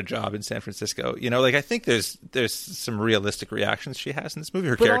and get a job in San Francisco. You know, like, I think there's some realistic reactions she has in this movie.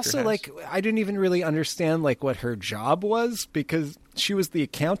 Her but character also, has. like, I didn't even really understand, like, what her job was, because she was the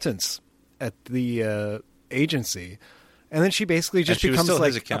accountant at the agency. And then she basically just becomes,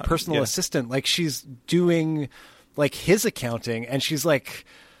 like, a personal assistant. Like, she's doing, like, his accounting, and she's, like,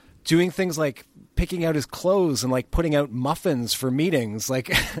 doing things like picking out his clothes and, like, putting out muffins for meetings.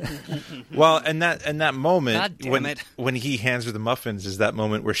 Like, well, and that moment God damn it. when he hands her the muffins is that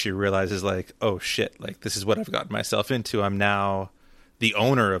moment where she realizes, like, oh shit, like, this is what I've gotten myself into. I'm now the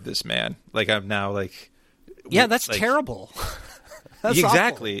owner of this man. Like, I'm now, like, yeah, that's like, terrible. That's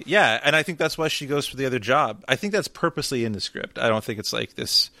exactly. awful. Yeah, and I think that's why she goes for the other job. I think that's purposely in the script. I don't think it's like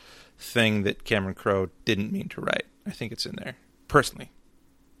this thing that Cameron Crowe didn't mean to write. I think it's in there, personally.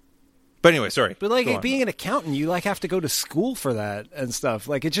 But anyway, sorry. But, like, being an accountant, you, like, have to go to school for that and stuff.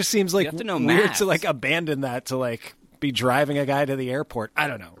 Like, it just seems, like, have to know weird math. to, like, abandon that to, like, be driving a guy to the airport. I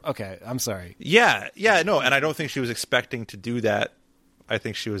don't know. Okay, I'm sorry. Yeah, no, and I don't think she was expecting to do that. I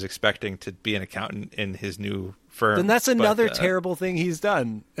think she was expecting to be an accountant in his new firm. Then that's another terrible thing he's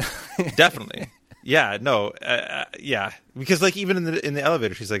done. Definitely. Yeah, no, yeah. Because, like, even in the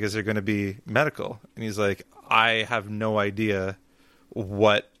elevator, she's like, is there going to be medical? And he's like, I have no idea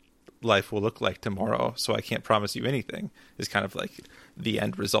what life will look like tomorrow, so I can't promise you anything, is kind of like the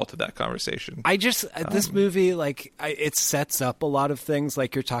end result of that conversation. I just, this movie, like, it sets up a lot of things,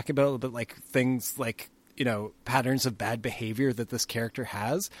 like you're talking about, but, like, things like, you know, patterns of bad behavior that this character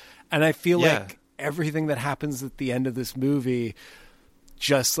has. And I feel like everything that happens at the end of this movie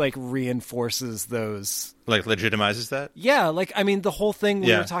just, like, reinforces those. Like, legitimizes that? Yeah, like, I mean, the whole thing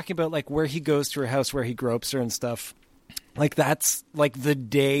we were talking about, like, where he goes to her house, where he gropes her and stuff. Like, that's, like, the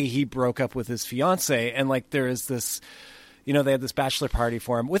day he broke up with his fiance. And, like, there is this, you know, they had this bachelor party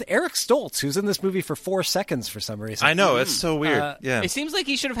for him with Eric Stoltz, who's in this movie for 4 seconds for some reason. I know, it's so weird. Yeah, It seems like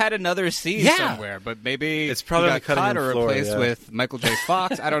he should have had another scene somewhere, but maybe it's probably he got cut or replaced with Michael J.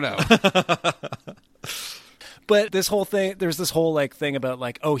 Fox. I don't know. But this whole thing, there's this whole, like, thing about,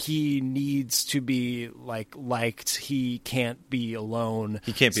 like, oh, he needs to be, like, liked. He can't be alone.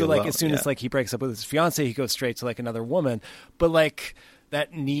 He can't be alone. So, like, alone, as soon as, like, he breaks up with his fiance, he goes straight to, like, another woman. But, like,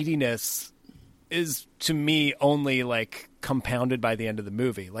 that neediness is, to me, only, like, compounded by the end of the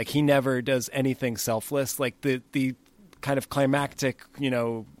movie. Like, he never does anything selfless. Like, the kind of climactic, you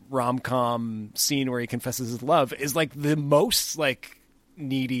know, rom-com scene where he confesses his love is, like, the most, like,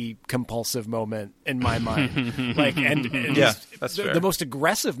 needy, compulsive moment in my mind. Like, and yeah, that's fair. The most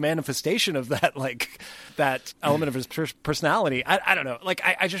aggressive manifestation of that, like, that element of his personality. I don't know. Like,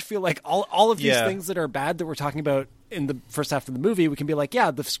 I just feel like all of these things that are bad that we're talking about in the first half of the movie, we can be like,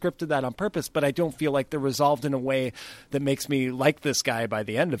 yeah, the script did that on purpose, but I don't feel like they're resolved in a way that makes me like this guy by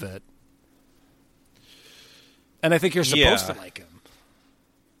the end of it. And I think you're supposed to like him.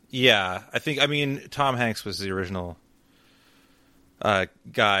 Yeah, I mean, Tom Hanks was the original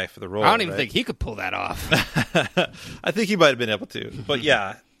guy for the role. I don't even think he could pull that off. I think he might have been able to, but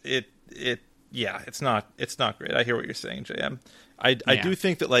yeah, it's not great. I hear what you're saying, JM. I do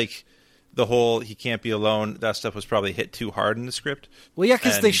think that, like, the whole he can't be alone, that stuff was probably hit too hard in the script. Well, yeah,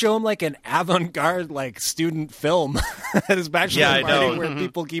 because they show him, like, an avant-garde, like, student film at his bachelor party where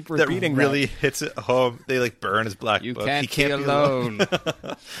people keep repeating that. Really hits it home. They, like, burn his black book. He can't be alone.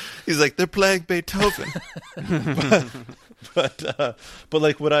 He's like, they're playing Beethoven. But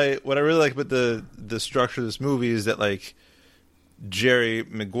like, what I really like about the structure of this movie is that, like, Jerry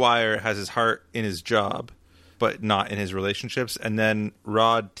Maguire has his heart in his job, but not in his relationships, and then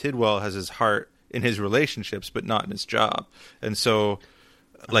Rod Tidwell has his heart in his relationships, but not in his job. And so,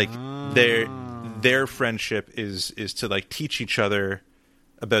 like, their friendship is to, like, teach each other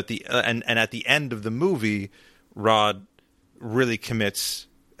about the and at the end of the movie, Rod really commits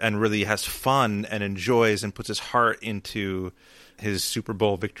and really has fun and enjoys and puts his heart into his Super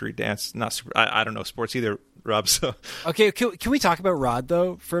Bowl victory dance. I don't know sports either, Rob. So okay, can we talk about Rod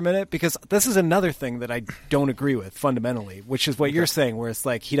though for a minute? Because this is another thing that I don't agree with fundamentally, which is what you're saying, where it's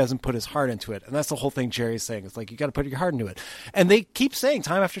like he doesn't put his heart into it, and that's the whole thing Jerry's saying. It's like you got to put your heart into it, and they keep saying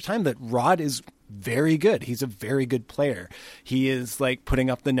time after time that Rod is very good. He's a very good player. He is, like, putting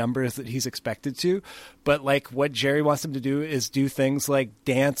up the numbers that he's expected to, but, like, what Jerry wants him to do is do things like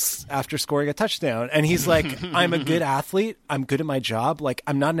dance after scoring a touchdown. And he's like, I'm a good athlete. I'm good at my job. Like,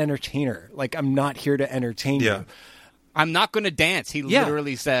 I'm not an entertainer. Like, I'm not here to entertain you. I'm not going to dance. He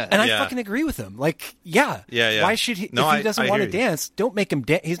literally said. And I fucking agree with him. Like, why should he, if he doesn't want to dance, don't make him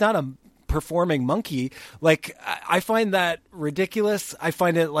dance. He's not a performing monkey. Like, I find that ridiculous. I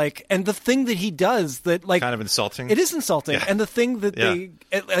find it like, and the thing that he does that like kind of insulting. It is insulting, and the thing that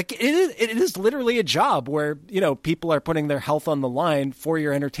it is literally a job where people are putting their health on the line for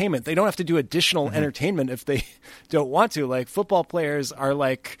your entertainment. They don't have to do additional entertainment if they don't want to. Like football players are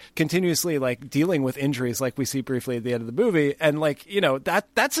like continuously like dealing with injuries, like we see briefly at the end of the movie, and like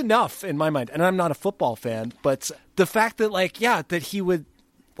that's enough in my mind. And I'm not a football fan, but the fact that that he would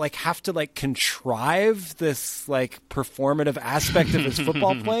like have to like contrive this like performative aspect of his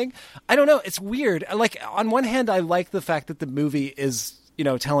football playing, I don't know, it's weird. Like on one hand, I like the fact that the movie is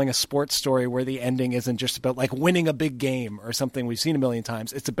telling a sports story where the ending isn't just about like winning a big game or something we've seen a million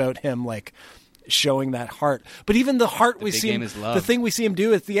times. It's about him like showing that heart. But even the heart we see him, the thing we see him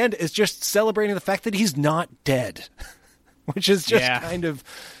do at the end is just celebrating the fact that he's not dead, which is just kind of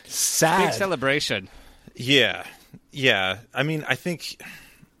sad. Big celebration. Yeah. I mean, I think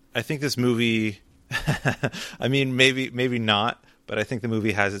this movie. I mean, maybe not, but I think the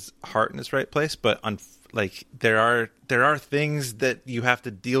movie has its heart in its right place. But there are things that you have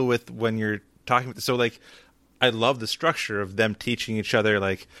to deal with when you're talking with. So like, I love the structure of them teaching each other,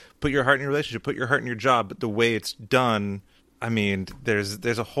 like, put your heart in your relationship, put your heart in your job. But the way it's done, I mean,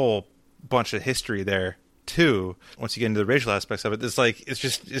 there's a whole bunch of history there too. Once you get into the racial aspects of it, it's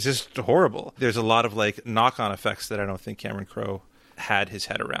just horrible. There's a lot of like knock-on effects that I don't think Cameron Crowe had his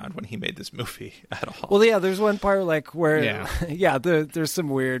head around when he made this movie at all. Well, yeah, there's one part like where there's some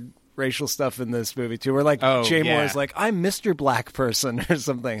weird racial stuff in this movie too, where like Jay Moore is like, I'm Mr. Black Person or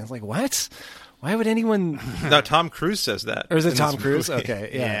something. It's like, what? Why would anyone? No, Tom Cruise says that. Or is it Tom Cruise?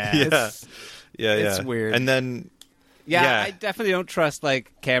 Okay, yeah. It's weird. And then, I definitely don't trust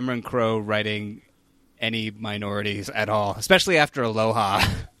like Cameron Crowe writing any minorities at all, especially after Aloha.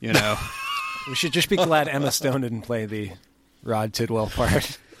 We should just be glad Emma Stone didn't play the Rod Tidwell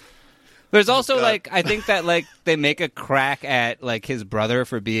part. There's also like, I think that like they make a crack at like his brother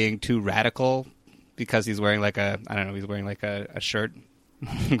for being too radical because he's wearing like he's wearing like a shirt.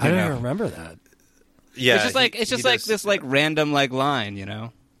 I don't even remember that. Yeah, it's just like this like random like line,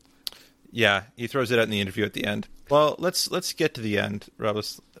 Yeah, he throws it out in the interview at the end. Well, let's get to the end, Rob.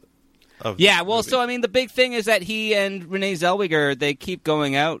 So I mean, the big thing is that he and Renee Zellweger, they keep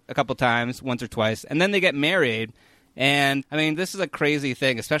going out a couple times, once or twice, and then they get married. And I mean, this is a crazy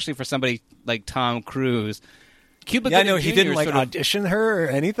thing, especially for somebody like Tom Cruise. Cuba Gooding Jr. He didn't like audition her or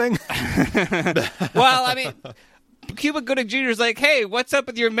anything. Well, I mean, Cuba Gooding Jr. is like, hey, what's up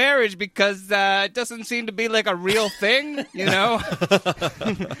with your marriage? Because it doesn't seem to be like a real thing,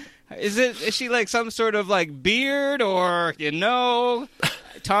 Is she like some sort of like beard or,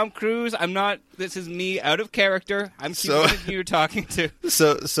 Tom Cruise, this is me out of character. I'm Cuba Gooding Jr. talking to.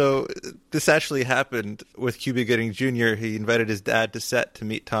 So this actually happened with Cuba Gooding Jr. He invited his dad to set to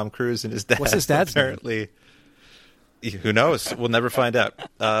meet Tom Cruise, and his dad. What's his dad's apparently name? Who knows? We'll never find out.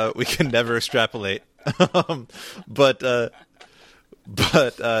 We can never extrapolate. But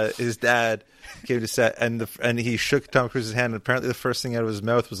his dad came to set, and he shook Tom Cruise's hand, and apparently the first thing out of his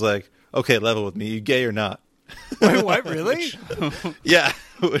mouth was like, "Okay, level with me. You gay or not?" Wait, what? Really? Yeah.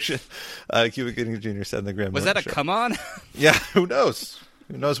 Cuba Gooding Jr. said in the Graham. Was that a come on? Yeah. Who knows?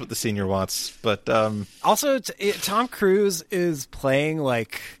 Who knows what the senior wants? But also, Tom Cruise is playing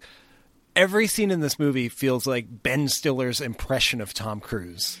like every scene in this movie feels like Ben Stiller's impression of Tom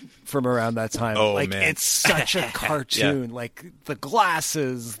Cruise from around that time. Oh, like man. It's such a cartoon. Like the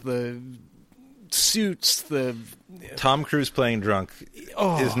glasses, the suits, the Tom Cruise playing drunk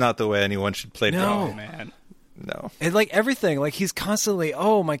is not the way anyone should play drunk. No, man. No. And like everything, like he's constantly,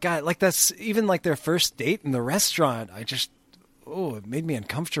 oh my God, like that's even like their first date in the restaurant. It made me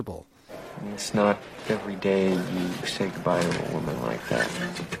uncomfortable. It's not every day you say goodbye to a woman like that.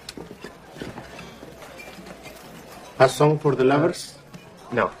 A song for the lovers?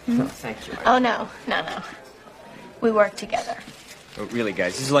 No, thank you. Oh, no. We work together. Oh, really,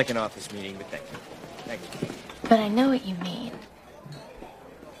 guys, this is like an office meeting, but thank you. But I know what you mean.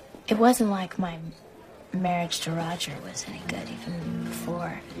 It wasn't like my marriage to Roger was any good even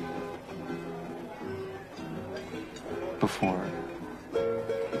before. Before?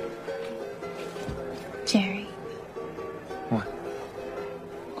 Jerry. What?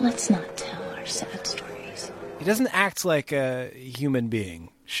 Let's not tell our sad stories. He doesn't act like a human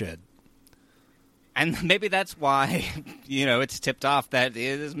being should. And maybe that's why, it's tipped off that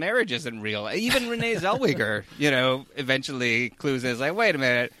his marriage isn't real. Even Renee Zellweger, eventually clues in. Is like, wait a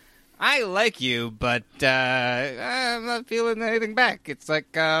minute. I like you, but I'm not feeling anything back. It's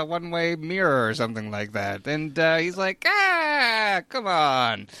like a one-way mirror or something like that. And he's like, come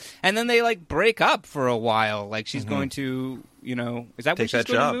on. And then they, like, break up for a while. Like, she's going to, is that Take when she's that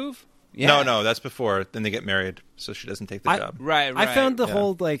going job. to move? Yeah. No, that's before. Then they get married, so she doesn't take the job. Right. I found the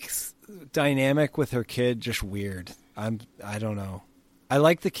whole dynamic with her kid just weird. I don't know. I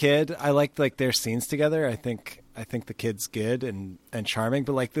like the kid. I like their scenes together. I think the kid's good and charming.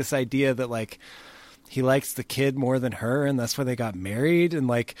 But like this idea that like he likes the kid more than her, and that's why they got married, and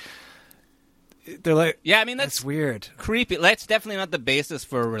like they're like, yeah. I mean, that's weird, creepy. That's definitely not the basis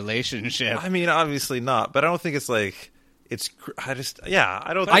for a relationship. I mean, obviously not. But I don't think it's like. I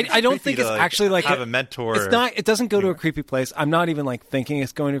don't. I don't think it's actually like have a mentor. It's not. It doesn't go to a creepy place. I'm not even like thinking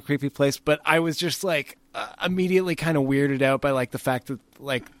it's going to a creepy place. But I was just like immediately kind of weirded out by like the fact that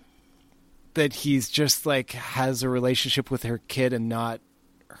like that he's just like has a relationship with her kid and not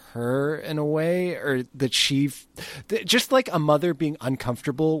her in a way, or that just like a mother being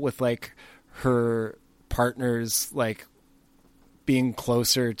uncomfortable with like her partner's like being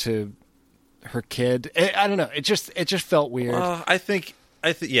closer to her kid. I don't know. It just felt weird. I think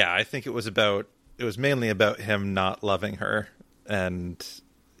it was mainly about him not loving her and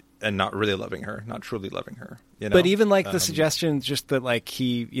not really loving her, not truly loving her. You know? But even like the suggestion, just that like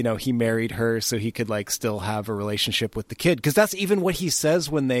he married her so he could like still have a relationship with the kid, because that's even what he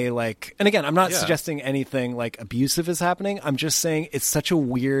says when they like. And again, I'm not suggesting anything like abusive is happening. I'm just saying it's such a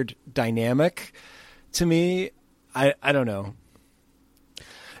weird dynamic to me. I don't know.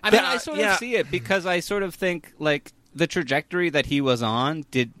 I mean, I sort of see it because I sort of think like the trajectory that he was on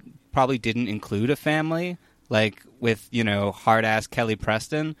probably didn't include a family, like with, hard ass Kelly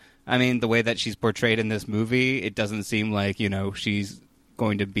Preston. I mean, the way that she's portrayed in this movie, it doesn't seem like, she's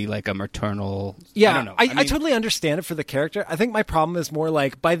going to be like a maternal. Yeah, I don't know. I totally understand it for the character. I think my problem is more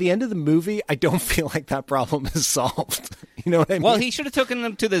like by the end of the movie, I don't feel like that problem is solved. You know what I mean? Well, he should have taken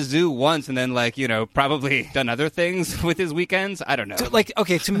them to the zoo once and then like, probably done other things with his weekends. I don't know. Like,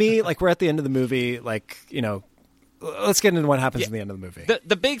 okay, to me, like we're at the end of the movie, like, let's get into what happens in the end of the movie.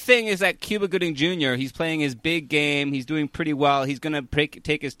 The big thing is that Cuba Gooding Jr., he's playing his big game. He's doing pretty well. He's going to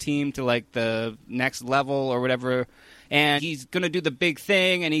take his team to like the next level or whatever. And he's going to do the big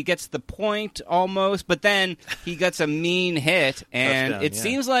thing, and he gets the point almost, but then he gets a mean hit, and it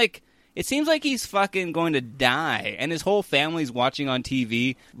seems like he's fucking going to die, and his whole family's watching on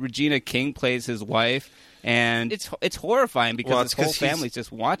TV. Regina King plays his wife, and it's horrifying because his whole family's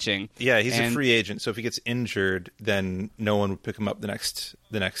just watching. Yeah, he's a free agent, so if he gets injured, then no one would pick him up the next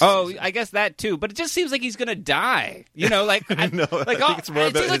Oh, season. I guess that too, but it just seems like he's gonna die. Like I think it's more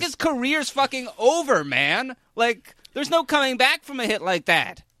it seems like his career's fucking over, man. Like there's no coming back from a hit like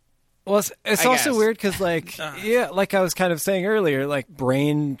that. Well, it's also weird because, like, like I was kind of saying earlier, like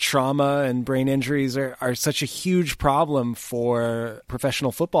brain trauma and brain injuries are such a huge problem for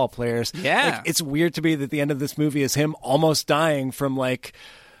professional football players. Yeah. Like, it's weird to me that the end of this movie is him almost dying from, like,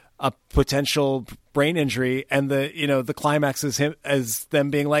 a potential brain injury, and the climax is him as them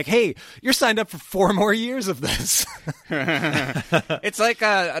being like, "Hey, you're signed up for 4 more years of this." It's like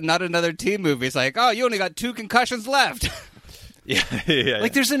not another teen movie. It's like, oh, you only got 2 concussions left. Yeah.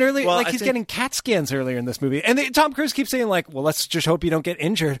 Like there's an early, he's getting CAT scans earlier in this movie, and Tom Cruise keeps saying like, "Well, let's just hope you don't get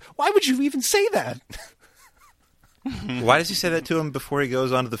injured." Why would you even say that? Why does he say that to him before he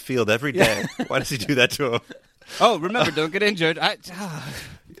goes onto the field every day? Why does he do that to him? Oh, remember, don't get injured.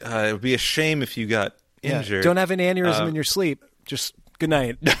 It would be a shame if you got injured. Don't have an aneurysm in your sleep. Just good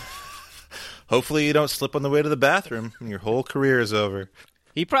night. Hopefully you don't slip on the way to the bathroom and your whole career is over.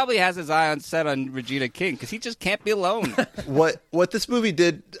 He probably has his eye set on Regina King because he just can't be alone. What this movie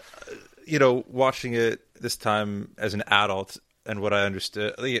did, watching it this time as an adult, and what I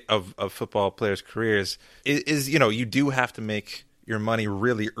understood of football players' careers is you do have to make your money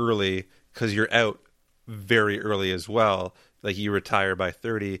really early because you're out very early as well. Like you retire by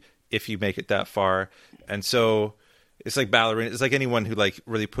 30 if you make it that far, and so it's like ballerina. It's like anyone who like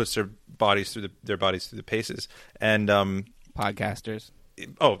really puts their bodies through the paces. And podcasters.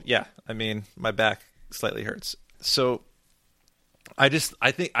 Oh yeah, I mean my back slightly hurts. So I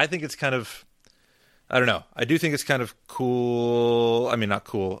think it's kind of, I don't know. I do think it's kind of cool. I mean, not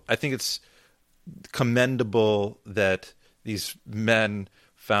cool. I think it's commendable that these men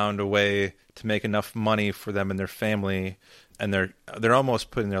found a way to make enough money for them and their family, and they're almost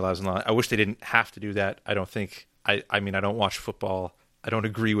putting their lives on the line. I wish they didn't have to do that. I don't think. I mean, I don't watch football. I don't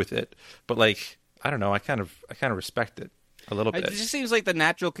agree with it, but like, I don't know. I kind of respect it a little bit. It just seems like the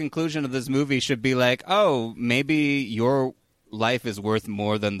natural conclusion of this movie should be like, oh, maybe your life is worth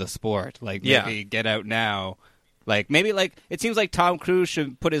more than the sport. Like, maybe get out now. Like, maybe like it seems like Tom Cruise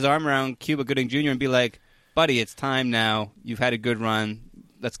should put his arm around Cuba Gooding Jr. and be like, buddy, it's time now. You've had a good run.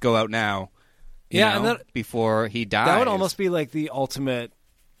 Let's go out now. You know, and before he dies. That would almost be like the ultimate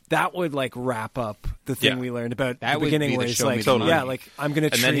that would like wrap up the thing we learned about That the would beginning be the where he's show me like, the money. yeah, like I'm going to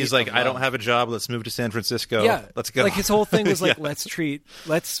treat. And then he's like, the I don't love. have a job. Let's move to San Francisco. Yeah, Let's go. Like his whole thing was like, Yeah.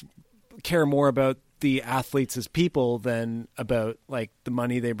 let's care more about the athletes as people than about like the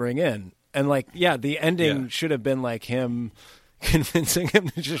money they bring in. And like, yeah, the ending should have been like him convincing him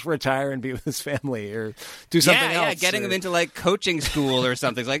to just retire and be with his family or do something else. Yeah, getting him into like coaching school or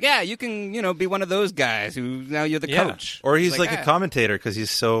something. It's like, yeah, you can, be one of those guys who now you're the coach. Or he's like a commentator because he's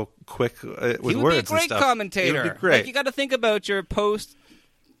so quick with he would words be a and great stuff. commentator. He would be great. Like, you got to think about your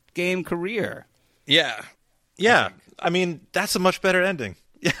post-game career. Yeah. Yeah. I mean, that's a much better ending.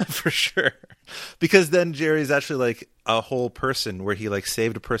 Yeah, for sure. Because then Jerry's actually like a whole person where he like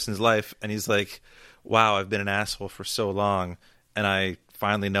saved a person's life and he's like, wow, I've been an asshole for so long and I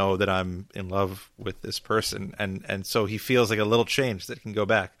finally know that I'm in love with this person. And so he feels like a little change that can go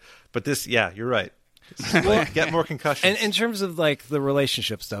back. But this, yeah, you're right. Like, get more concussions. And in terms of like the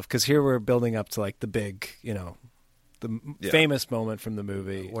relationship stuff, because here we're building up to like the big, the famous moment from the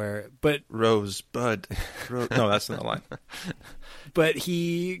movie but Rosebud. No, that's not the line. But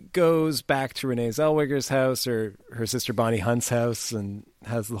he goes back to Renee Zellweger's house or her sister Bonnie Hunt's house and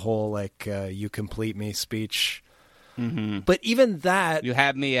has the whole like "you complete me" speech. Mm-hmm. But even that, you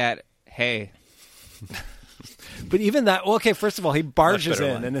had me at hey. But even that, well, okay. First of all, he barges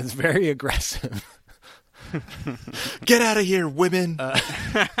in line. and is very aggressive. Get out of here, women.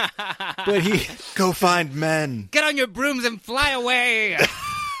 But he go find men. Get on your brooms and fly away.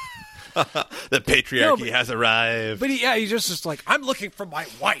 The patriarchy has arrived. But he's just like, I'm looking for my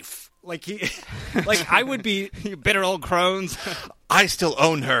wife. Like I would be, you bitter old crones. I still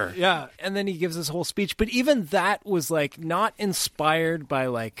own her. Yeah. And then he gives this whole speech. But even that was like not inspired by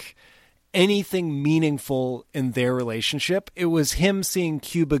like anything meaningful in their relationship. It was him seeing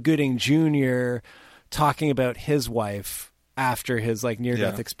Cuba Gooding Jr. talking about his wife after his like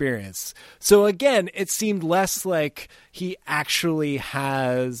near-death experience. So again, it seemed less like he actually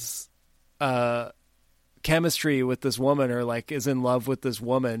has chemistry with this woman or like is in love with this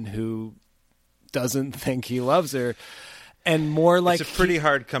woman who doesn't think he loves her, and more like it's a pretty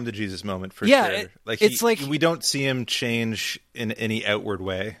hard come to Jesus moment for sure. It's like we don't see him change in any outward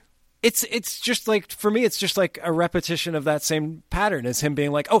way. It's just like, for me, it's just like a repetition of that same pattern as him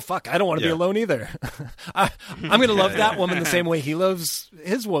being like, oh, fuck, I don't want to be alone either. I'm going to love that woman the same way he loves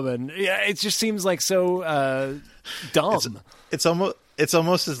his woman. Yeah, it just seems like so dumb. It's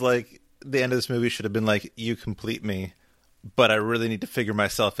almost as like the end of this movie should have been like, you complete me, but I really need to figure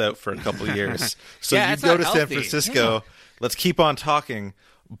myself out for a couple of years. So you go to San Francisco, let's keep on talking,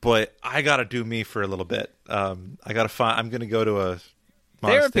 but I got to do me for a little bit. I'm going to go to a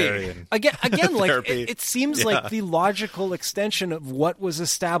therapy again like it seems like the logical extension of what was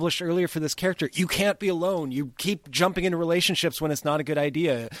established earlier for this character. You can't be alone. You keep jumping into relationships when it's not a good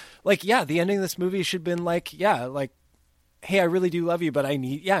idea. Like, the ending of this movie should have been like, hey, I really do love you, but I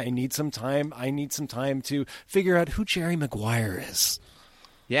need some time. I need some time to figure out who Jerry Maguire is.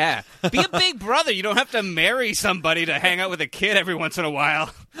 Yeah. Be a big brother. You don't have to marry somebody to hang out with a kid every once in a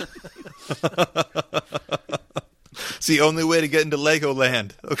while. It's the only way to get into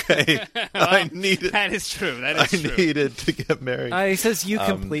Legoland. Okay, well, I need it. That is true. I needed to get married. He says, "You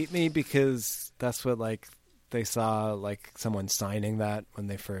complete me," because that's what like they saw like someone signing that when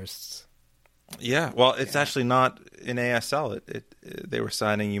they first. Yeah, well, it's actually not in ASL. They were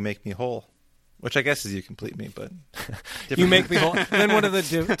signing "You make me whole," which I guess is "You complete me," but you make me whole. And then one of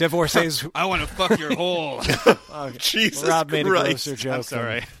the divorcees, I want to fuck your hole. Jesus Rob made Christ. a grosser joke. I'm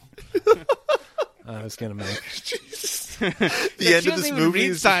sorry. I was gonna make the end of this movie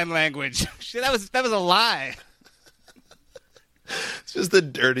is sign language. That was a lie. It's just the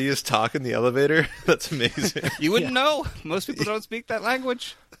dirtiest talk in the elevator. That's amazing. You wouldn't know. Most people don't speak that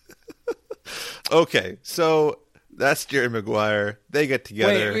language. Okay, so that's Jerry Maguire. They get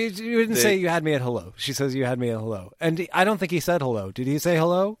together. Wait, you didn't say you had me at hello. She says you had me at hello, and I don't think he said hello. Did he say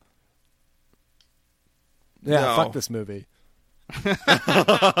hello? Yeah, No. fuck this movie.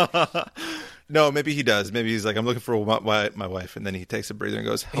 No, maybe he does. Maybe he's like, I'm looking for my wife, and then he takes a breather and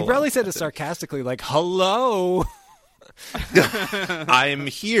goes, hello. He probably said it sarcastically, like, hello. I'm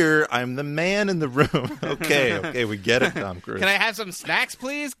here. I'm the man in the room. Okay, we get it, Tom Cruise. Can I have some snacks,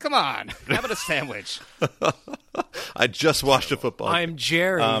 please? Come on. How about a sandwich? I just watched a football game. I'm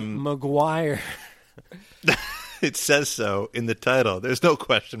Jerry Maguire. It says so in the title. There's no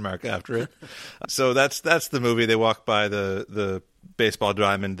question mark after it. So that's the movie. They walk by the baseball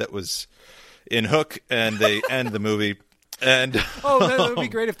diamond that was in Hook, and they end the movie. And that would be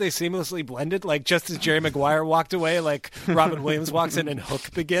great if they seamlessly blended. Like, just as Jerry Maguire walked away, like Robin Williams walks in and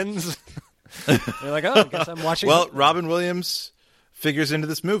Hook begins. They're like, oh, I guess I'm watching. Well, Robin Williams figures into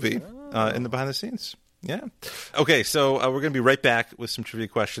this movie in the behind the scenes. Yeah. Okay, so we're going to be right back with some trivia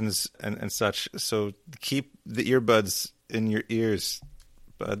questions and such. So keep the earbuds in your ears,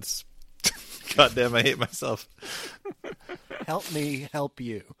 buds. God damn, I hate myself. Help me help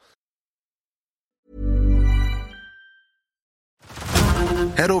you.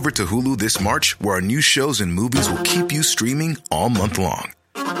 Head over to Hulu this March, where our new shows and movies will keep you streaming all month long.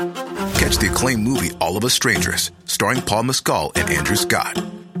 Catch the acclaimed movie All of Us Strangers, starring Paul Mescal and Andrew Scott.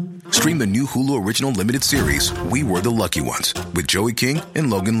 Stream the new Hulu original limited series We Were the Lucky Ones with Joey King and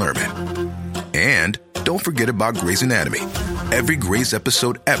Logan Lerman. And don't forget about Grey's Anatomy. Every Grey's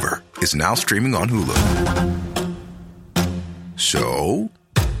episode ever is now streaming on Hulu. So,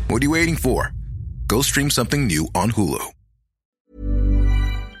 what are you waiting for? Go stream something new on Hulu.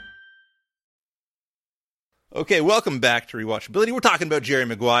 Okay, welcome back to Rewatchability. We're talking about Jerry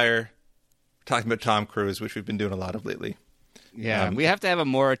Maguire. We're talking about Tom Cruise, which we've been doing a lot of lately. Yeah, we have to have a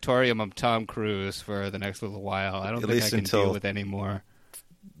moratorium of Tom Cruise for the next little while. I don't think I can deal with any more.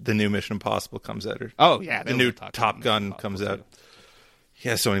 The new Mission Impossible comes out. The new Top Gun comes out.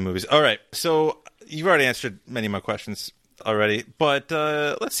 Yeah, so many movies. All right, so you've already answered many of my questions already, but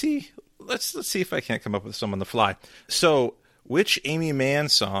let's see. Let's see if I can't come up with some on the fly. So, which Amy Mann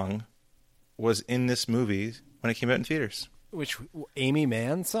song was in this movie when it came out in theaters? Which Amy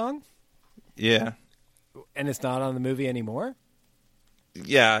Mann song? Yeah. And it's not on the movie anymore?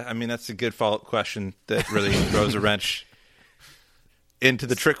 Yeah, I mean, that's a good follow-up question that really throws a wrench into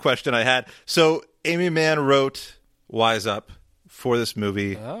the trick question I had. So Amy Mann wrote Wise Up for this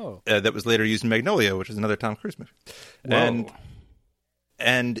movie that was later used in Magnolia, which is another Tom Cruise movie. Whoa.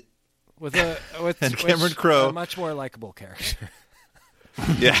 And with Cameron Crowe, a much more likable character.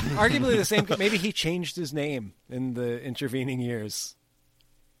 Yeah. Arguably the same. Maybe he changed his name in the intervening years.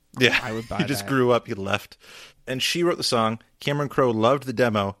 Yeah, I would buy he just that. grew up, he left. And she wrote the song. Cameron Crowe loved the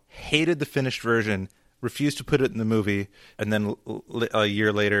demo, hated the finished version, refused to put it in the movie, and then a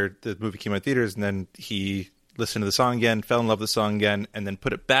year later, the movie came out in theaters, and then he listened to the song again, fell in love with the song again, and then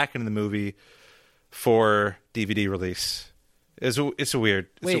put it back into the movie for DVD release. It's a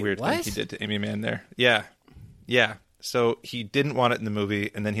weird thing he did to Amy Mann there. Yeah. So he didn't want it in the movie,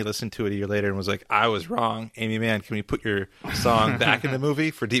 and then he listened to it a year later and was like, I was wrong. Amy Mann, can we put your song back in the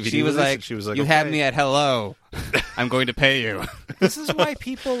movie for DVD She was release? like, you had me at hello. I'm going to pay you. This is why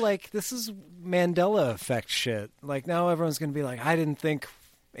people this is Mandela effect shit. Like, now everyone's going to be like, I didn't think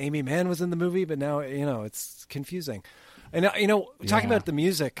Amy Mann was in the movie, but now, it's confusing. And, talking about the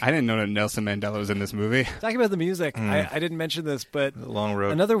music. I didn't know that Nelson Mandela was in this movie. Talking about the music, I didn't mention this, but The Long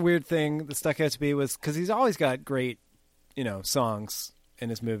Road. Another weird thing that stuck out to me was, because he's always got great, songs in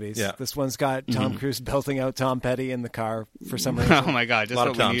his movies. Yeah. This one's got Tom Cruise belting out Tom Petty in the car for some reason. Oh, my God. Just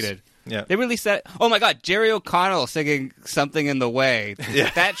what we needed. Yeah. They really said, oh, my God, Jerry O'Connell singing Something in the Way. Yeah.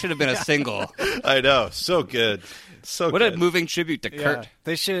 That should have been a single. I know. So good. So what good. a moving tribute to Kurt.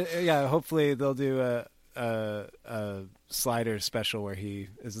 They should, hopefully they'll do a Sliders special where he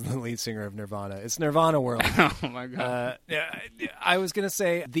is the lead singer of Nirvana. It's Nirvana World. Oh, my God. I was going to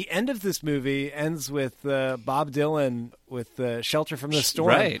say, the end of this movie ends with Bob Dylan with Shelter from the Storm.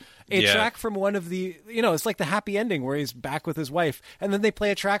 Right. A track from one of the, it's like the happy ending where he's back with his wife. And then they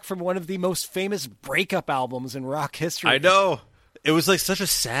play a track from one of the most famous breakup albums in rock history. I know. It was like such a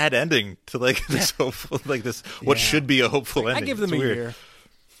sad ending to this hopeful, what should be a hopeful ending. I give them a year.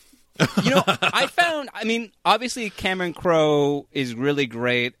 Obviously Cameron Crowe is really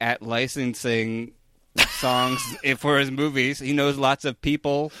great at licensing songs for his movies. He knows lots of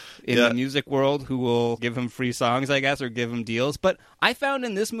people in the music world who will give him free songs, I guess, or give him deals. But I found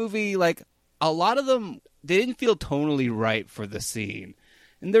in this movie, a lot of them, they didn't feel tonally right for the scene.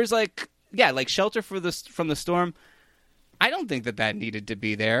 And there's Shelter from the Storm. I don't think that needed to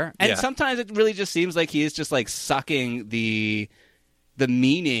be there. And sometimes it really just seems like he is just sucking the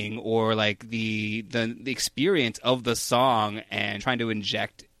meaning or the experience of the song and trying to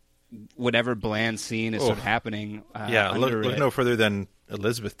inject whatever bland scene is sort of happening. Look no further than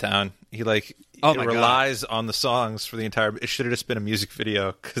Elizabethtown. He relies on the songs for the entire. It should have just been a music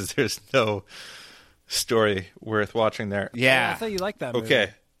video because there's no story worth watching there. Yeah, I thought you liked that movie.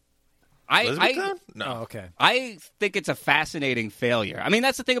 Okay. No. Oh, okay. I think it's a fascinating failure. I mean,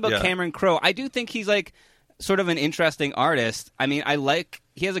 that's the thing about Cameron Crowe. I do think he's sort of an interesting artist. I mean,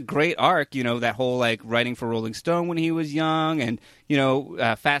 he has a great arc, that whole writing for Rolling Stone when he was young and,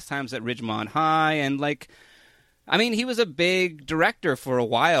 Fast Times at Ridgemont High. And he was a big director for a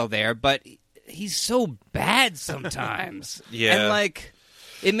while there, but he's so bad sometimes. Yeah. And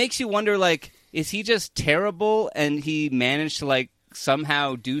it makes you wonder, is he just terrible and he managed to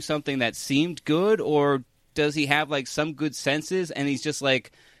somehow do something that seemed good, or does he have like some good senses, and he's just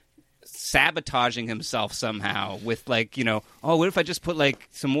like sabotaging himself somehow with like, oh, what if I just put like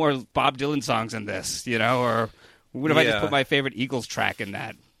some more Bob Dylan songs in this, or what if I just put my favorite Eagles track in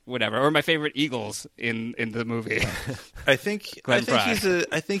that, whatever, or my favorite Eagles in the movie. I think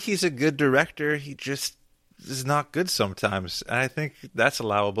he's a good director. He just is not good sometimes, and I think that's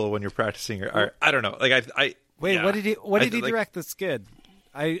allowable when you're practicing your art. I don't know. Like Wait, what did he direct that's good?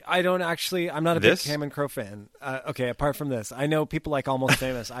 I don't actually. I'm not a big Cameron Crowe fan. Okay, apart from this, I know people like Almost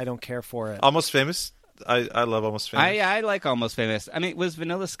Famous. I don't care for it. Almost Famous. I love Almost Famous. I like Almost Famous. I mean, was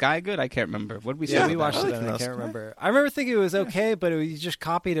Vanilla Sky good? I can't remember. What did we say? Yeah, we watched it. I can't remember. I remember thinking it was okay, but he just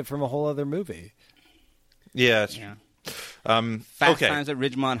copied it from a whole other movie. Yeah. Fast Times at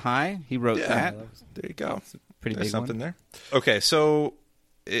Ridgemont High. He wrote that. There you go. Pretty big something one. there. Okay, so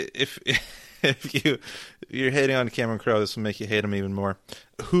if you're hating on Cameron Crowe, this will make you hate him even more.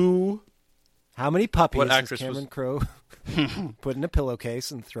 How many puppies what has Cameron Crowe put in a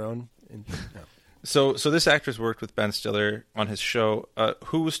pillowcase and thrown in? No. So this actress worked with Ben Stiller on his show.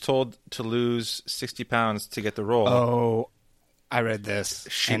 Who was told to lose 60 pounds to get the role? Oh, I read this.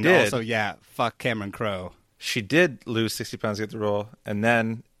 She and did. Also, fuck Cameron Crowe. She did lose 60 pounds to get the role, and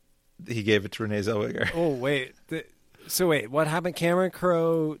then he gave it to Renee Zellweger. Oh, wait. So wait, what happened? Cameron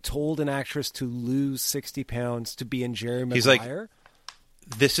Crowe told an actress to lose 60 pounds to be in Jerry Maguire? He's like,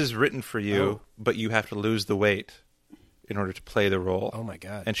 this is written for you, but you have to lose the weight in order to play the role. Oh, my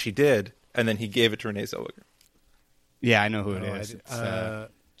God. And she did, and then he gave it to Renee Zellweger. Yeah, I know who it is. It's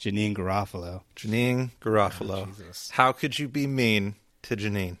Janine Garofalo. Janine Garofalo. Oh, how could you be mean to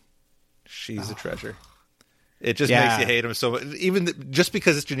Janine? She's a treasure. It just makes you hate him so much. Even just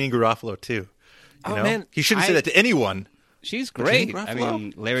because it's Janine Garofalo, too. You know? Man. He shouldn't say that to anyone. She's great. I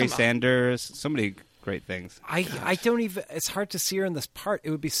mean, Larry Sanders, so many great things. I don't even... It's hard to see her in this part.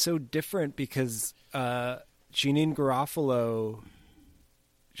 It would be so different because Janine Garofalo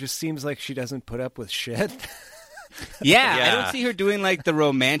just seems like she doesn't put up with shit. Yeah, I don't see her doing like the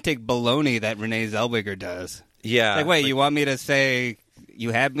romantic baloney that Renee Zellweger does. Yeah. Like, wait, you want me to say you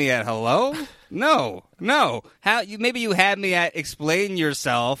had me at hello? No. Maybe you had me at explain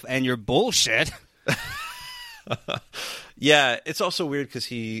yourself and your bullshit. Yeah, it's also weird because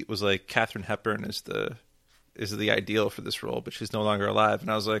he was like, Katharine Hepburn is the ideal for this role, but she's no longer alive.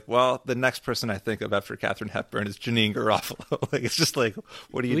 And I was like, well, the next person I think of after Katharine Hepburn is Janine Garofalo. Like, it's just like,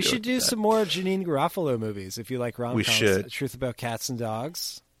 what are you doing? We should do some more Janine Garofalo movies if you like rom-coms. We should. Truth About Cats and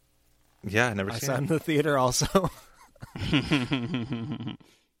Dogs. Yeah, I never seen it. I saw it in the theater also.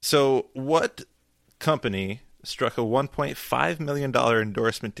 So what company struck a $1.5 million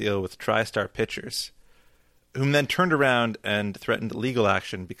endorsement deal with TriStar Pictures, whom then turned around and threatened legal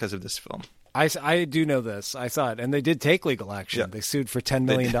action because of this film? I do know this. I saw it. And they did take legal action. Yeah. They sued for $10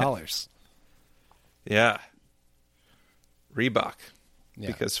 million. Yeah. Reebok. Yeah.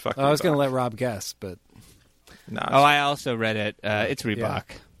 Because fuck I was going to let Rob guess, but... No, I also read it. It's Reebok.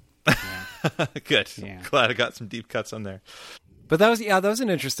 Yeah. Good. Yeah. Glad I got some deep cuts on there. But that was an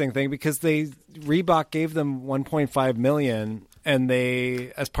interesting thing because Reebok gave them $1.5 million, and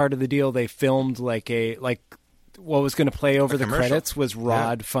they, as part of the deal, they filmed what was going to play over the credits was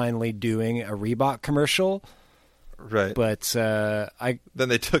Rod finally doing a Reebok commercial. Right. But then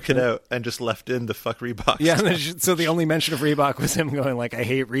they took it out and just left in the fuck Reebok. Yeah. So the only mention of Reebok was him going like, I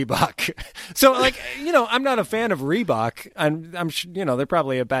hate Reebok. So like, I'm not a fan of Reebok. I'm they're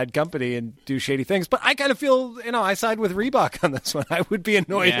probably a bad company and do shady things, but I kind of feel, I side with Reebok on this one. I would be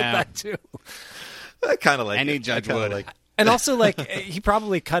annoyed at that too. I kind of like any judge would. And also like, he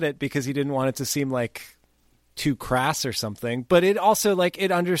probably cut it because he didn't want it to seem like too crass or something, but it also like,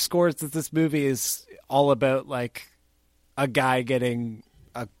 it underscores that this movie is all about like a guy getting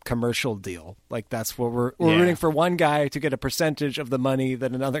a commercial deal. Like that's what we're rooting for, one guy to get a percentage of the money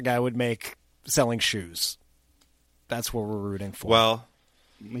that another guy would make selling shoes. That's what we're rooting for. Well,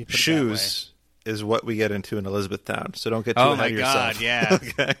 shoes is what we get into in Elizabethtown, so don't get too ahead of yourself. Oh my God, yeah.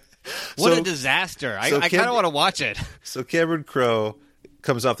 Okay. What a disaster. I kind of want to watch it. So Cameron Crowe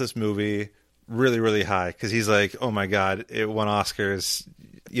comes off this movie really, really high because he's like, oh my God, it won Oscars.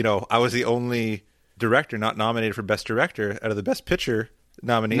 I was the only director not nominated for Best Director out of the Best Picture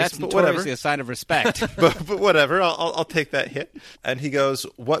nominees. And that's notoriously a sign of respect. but whatever, I'll take that hit. And he goes,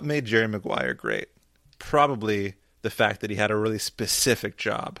 what made Jerry Maguire great? Probably the fact that he had a really specific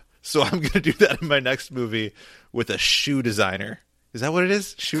job. So I'm going to do that in my next movie with a shoe designer. Is that what it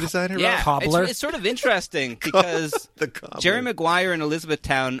is? Shoe designer? Yeah, cobbler? It's sort of interesting because Jerry Maguire and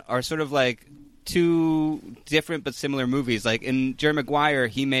Elizabethtown are sort of like two different but similar movies. Like in Jerry Maguire,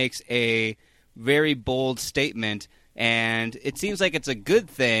 he makes a very bold statement, and it seems like it's a good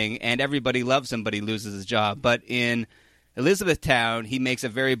thing, and everybody loves him, but he loses his job. But in Elizabethtown, he makes a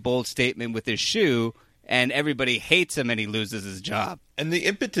very bold statement with his shoe, and everybody hates him, and he loses his job. And the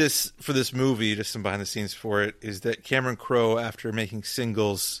impetus for this movie, just some behind the scenes for it, is that Cameron Crowe, after making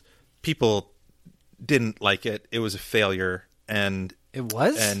Singles, people didn't like it. It was a failure, and it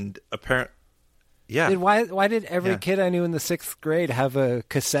was. And apparently, yeah. Why did every kid I knew in the 6th grade have a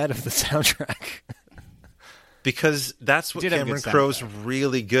cassette of the soundtrack? Because that's what Cameron Crowe's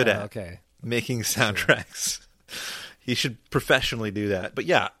really good at. Okay. Making soundtracks. He should professionally do that. But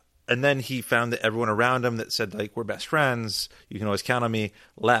yeah, and then he found that everyone around him that said, like, we're best friends, you can always count on me,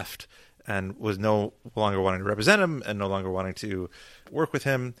 left, and was no longer wanting to represent him and no longer wanting to work with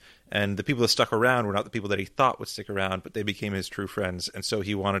him. And the people that stuck around were not the people that he thought would stick around, but they became his true friends. And so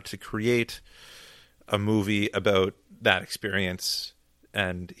he wanted to create a movie about that experience,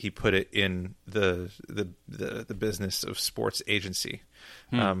 and he put it in the business of sports agency.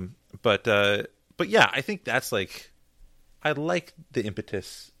 But yeah, I think that's like, I like the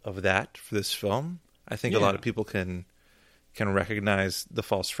impetus of that for this film. I think a lot of people can recognize the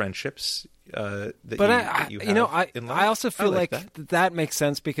false friendships that you have in life. I also feel like that. that makes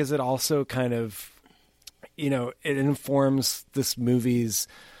sense because it also kind of, it informs this movie's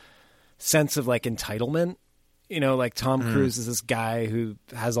sense of like entitlement. Like Tom Cruise is this guy who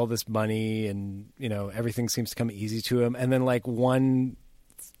has all this money and, everything seems to come easy to him. And then like one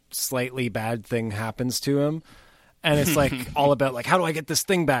slightly bad thing happens to him. And it's like all about like, how do I get this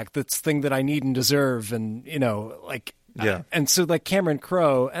thing back? This thing that I need and deserve. And, and so like Cameron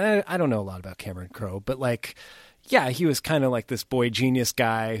Crowe, and I don't know a lot about Cameron Crowe, but like, yeah, he was kind of like this boy genius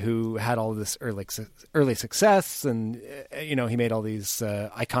guy who had all this early success, and he made all these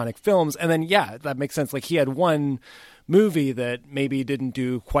iconic films. And then that makes sense. Like he had one movie that maybe didn't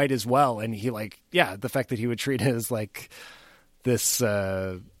do quite as well, and he the fact that he would treat it as like this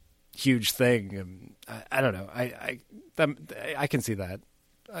huge thing. I don't know. I can see that.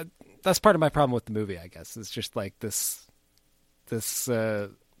 That's part of my problem with the movie, I guess. It's just like this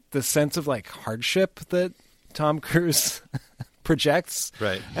sense of like hardship that Tom Cruise projects,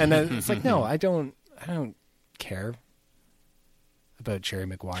 right? And then it's like, no, I don't care about Jerry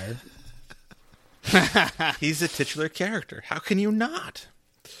Maguire. He's a titular character. How can you not?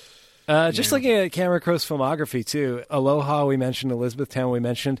 Just looking at Cameron Crowe's filmography too. Aloha, we mentioned. Elizabethtown, we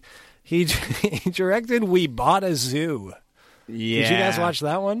mentioned. He directed We Bought a Zoo. Yeah. Did you guys watch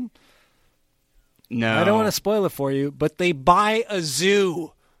that one? No. I don't want to spoil it for you, but they buy a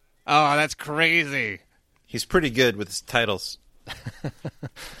zoo. Oh, that's crazy. He's pretty good with his titles.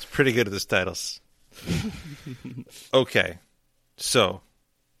 He's pretty good with his titles. Okay. So,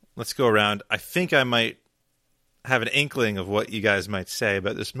 let's go around. I think I might have an inkling of what you guys might say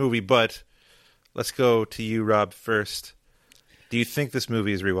about this movie, but let's go to you, Rob, first. Do you think this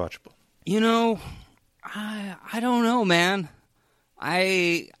movie is rewatchable? I don't know, man.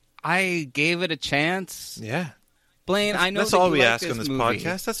 I gave it a chance. Yeah. Blaine, I know that's that all you we like ask on this movie.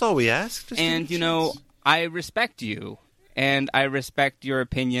 podcast. That's all we ask. Just and, I respect you, and I respect your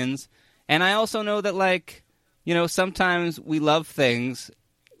opinions, and I also know that, sometimes we love things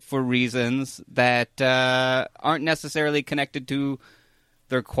for reasons that aren't necessarily connected to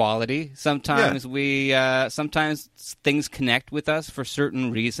their quality. Sometimes sometimes things connect with us for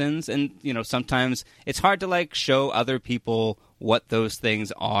certain reasons, and sometimes it's hard to show other people what those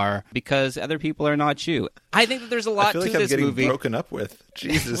things are because other people are not you. I think that there's a lot to this movie. I feel like I'm getting movie. Broken up with.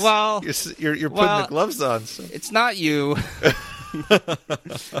 Jesus. Well, you're putting the gloves on. So. It's not you.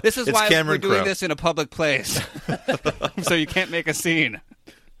 This is why we're doing this in a public place, so you can't make a scene.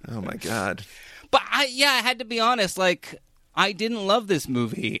 Oh my God. But I had to be honest. I didn't love this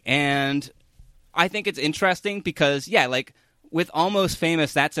movie, and I think it's interesting because, with Almost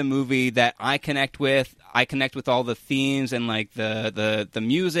Famous, that's a movie that I connect with. I connect with all the themes and the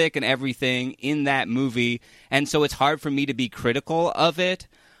music and everything in that movie, and so it's hard for me to be critical of it.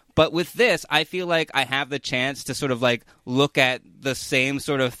 But with this, I feel like I have the chance to sort of look at the same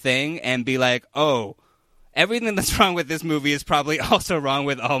sort of thing and be like, oh, everything that's wrong with this movie is probably also wrong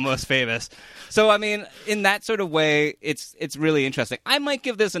with Almost Famous. So, I mean, in that sort of way, it's really interesting. I might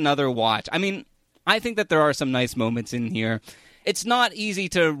give this another watch. I mean, I think that there are some nice moments in here. It's not easy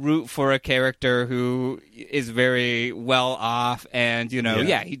to root for a character who is very well off, and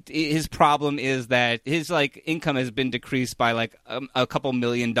his problem is that his income has been decreased by a couple $1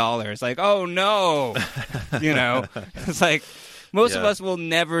 million. Oh no, it's most of us will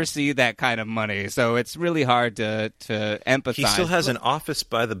never see that kind of money, so it's really hard to empathize. He still has an office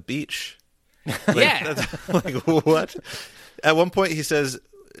by the beach. Yeah, what? At one point, he says,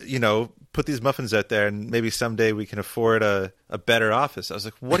 put these muffins out there and maybe someday we can afford a better office. I was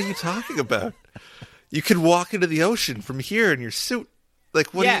like, what are you talking about? You can walk into the ocean from here in your suit.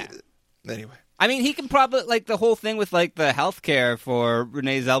 Like, what? Yeah. Anyway. I mean, he can probably, like, the whole thing with, like, the healthcare for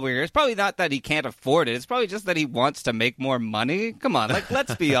Renee Zellweger, it's probably not that he can't afford it. It's probably just that he wants to make more money. Come on, like,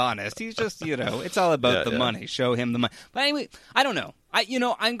 let's be honest. He's just, it's all about the money. Show him the money. But anyway, I don't know.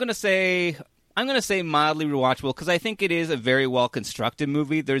 I'm going to say mildly rewatchable because I think it is a very well-constructed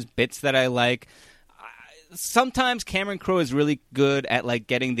movie. There's bits that I like. Sometimes Cameron Crowe is really good at, like,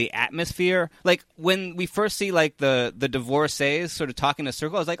 getting the atmosphere. Like, when we first see, like, the divorcees sort of talking in a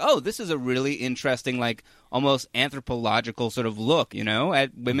circle, I was like, oh, this is a really interesting, like, almost anthropological sort of look,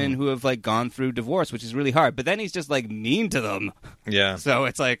 at women who have, like, gone through divorce, which is really hard. But then he's just, like, mean to them. Yeah. So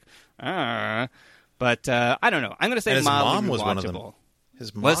it's like, But I don't know. I'm going to say mildly rewatchable. One of them.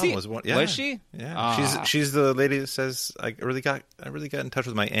 His mom was one. Yeah. Was she? Yeah. She's the lady that says, I really got in touch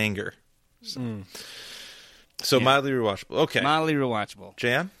with my anger. So mildly rewatchable. Okay. Mildly rewatchable.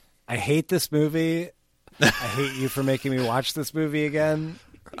 Jan? I hate this movie. I hate you for making me watch this movie again.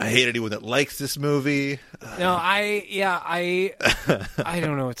 I hate anyone that likes this movie. No, I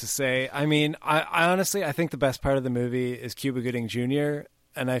don't know what to say. I mean, I honestly, I think the best part of the movie is Cuba Gooding Jr.,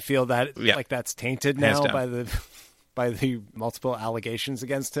 and I feel that like that's tainted now by the multiple allegations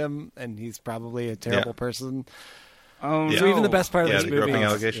against him, and he's probably a terrible person. Oh, so even the best part of this movie,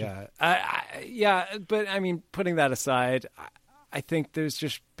 allegation. But I mean, putting that aside, I think there's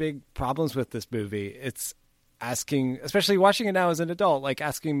just big problems with this movie. It's asking, especially watching it now as an adult, like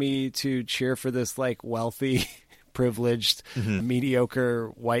asking me to cheer for this like wealthy, privileged, mediocre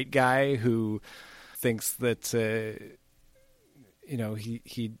white guy who thinks that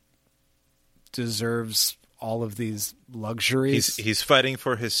he deserves all of these luxuries. He's fighting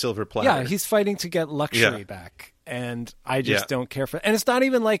for his silver platter. Yeah, he's fighting to get luxury back. And I just don't care for it. And it's not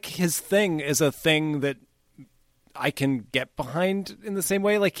even like his thing is a thing that I can get behind in the same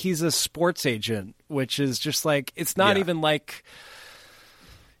way. Like he's a sports agent, which is just like, it's not even like,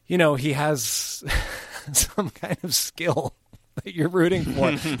 he has some kind of skill that you're rooting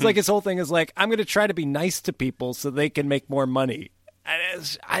for. It's like his whole thing is like, I'm going to try to be nice to people so they can make more money.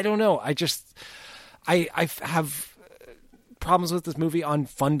 And I don't know. I have problems with this movie on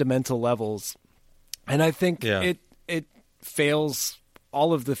fundamental levels. And I think it fails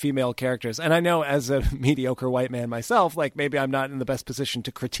all of the female characters. And I know as a mediocre white man myself, like maybe I'm not in the best position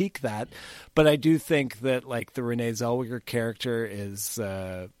to critique that, but I do think that like the Renee Zellweger character is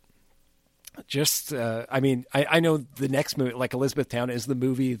I know the next movie, like Elizabethtown, is the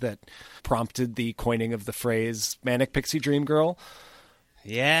movie that prompted the coining of the phrase manic pixie dream girl.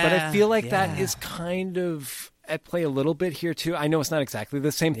 Yeah. But I feel like that is kind of at play a little bit here too. I know it's not exactly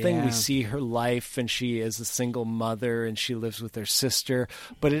the same thing. Yeah. We see her life and she is a single mother and she lives with her sister,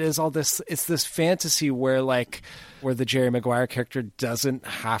 but it is all this, it's this fantasy where the Jerry Maguire character doesn't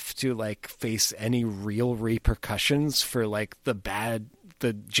have to like face any real repercussions for like the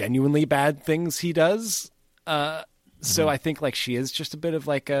genuinely bad things he does. So I think like she is just a bit of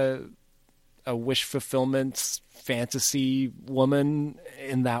like a wish fulfillment fantasy woman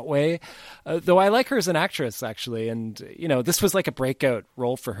in that way. Though I like her as an actress actually. And, this was like a breakout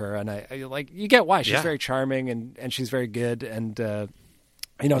role for her. And I like, you get why. She's very charming and she's very good. And,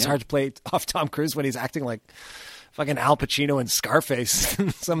 it's hard to play off Tom Cruise when he's acting like fucking Al Pacino and Scarface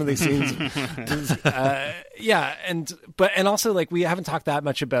in some of these scenes. And also like we haven't talked that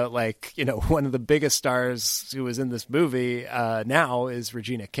much about like, one of the biggest stars who was in this movie now is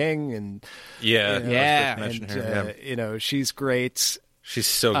Regina King. And she's great. She's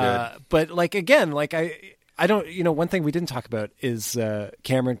so good. But like, again, like I don't, one thing we didn't talk about is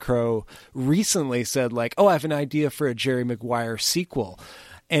Cameron Crowe recently said like, oh, I have an idea for a Jerry Maguire sequel.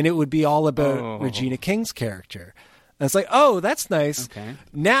 And it would be all about Regina King's character. And it's like, oh, that's nice. Okay.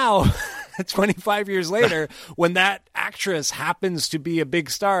 Now, 25 years later, when that actress happens to be a big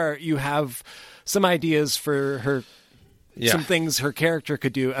star, you have some ideas for her, some things her character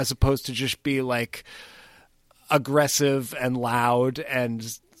could do, as opposed to just be like aggressive and loud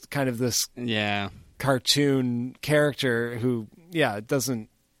and kind of this cartoon character who, doesn't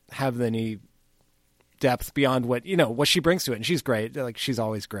have any depth beyond what she brings to it. And she's great. Like she's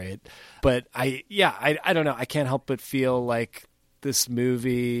always great. But I don't know. I can't help but feel like this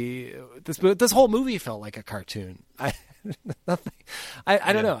whole movie felt like a cartoon. I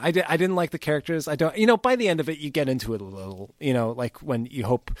don't know. I didn't like the characters. I don't, by the end of it, you get into it a little, like when you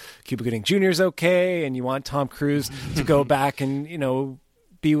hope Cuba Gooding Jr. is okay and you want Tom Cruise to go back and,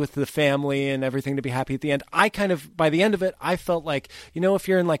 be with the family and everything to be happy at the end. I kind of, by the end of it, I felt like, if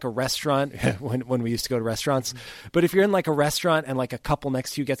you're in like a restaurant, when we used to go to restaurants, but if you're in like a restaurant and like a couple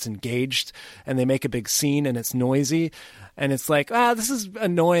next to you gets engaged and they make a big scene and it's noisy and it's like, this is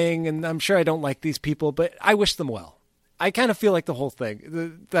annoying and I'm sure I don't like these people, but I wish them well. I kind of feel like the whole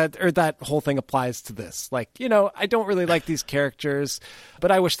thing, that whole thing applies to this. Like, I don't really like these characters, but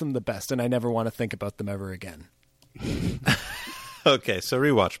I wish them the best and I never want to think about them ever again. Okay, so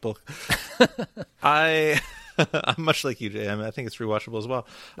rewatchable. I'm much like you, Jay. I think it's rewatchable as well.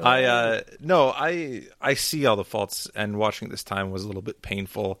 I see all the faults, and watching this time was a little bit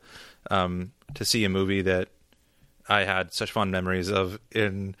painful to see a movie that I had such fond memories of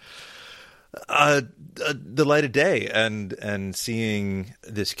in the light of day, and seeing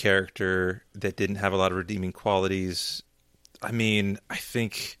this character that didn't have a lot of redeeming qualities. I mean, I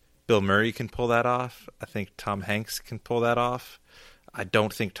think Bill Murray can pull that off. I think Tom Hanks can pull that off. I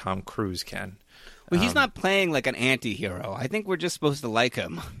don't think Tom Cruise can. Well, he's not playing like an anti-hero. I think we're just supposed to like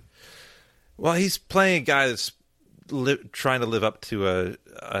him. Well, he's playing a guy that's trying to live up to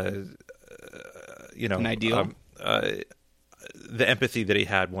an ideal. The empathy that he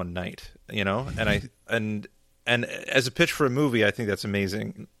had one night, and as a pitch for a movie, I think that's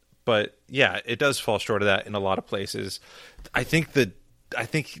amazing. But yeah, it does fall short of that in a lot of places. I think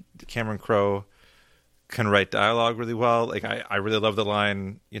Cameron Crowe can write dialogue really well. Like I really love the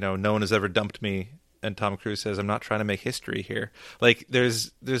line, no one has ever dumped me, and Tom Cruise says, "I'm not trying to make history here." Like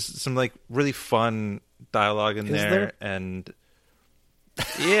there's some like really fun dialogue in there, and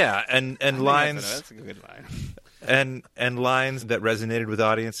yeah, and lines. That's a good line. And lines that resonated with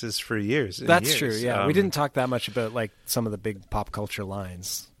audiences for years. That's true. Yeah, we didn't talk that much about like some of the big pop culture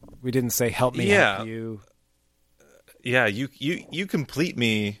lines. We didn't say "help me, help you." Yeah, you complete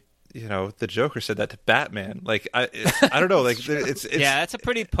me. The Joker said that to Batman. Like I don't know. Like it's that's a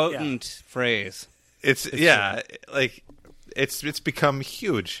pretty potent phrase. It's become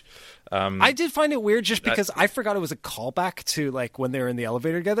huge. I did find it weird just because I forgot it was a callback to like when they were in the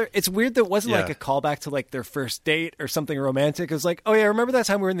elevator together. It's weird that it wasn't like a callback to like their first date or something romantic. It was like, oh yeah, remember that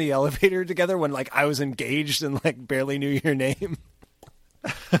time we were in the elevator together when like I was engaged and like barely knew your name.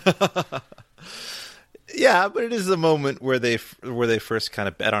 Yeah, but it is the moment where they first kind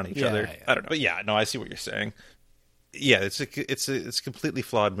of bet on each other. I don't know, but yeah, no, I see what you're saying. Yeah, it's a completely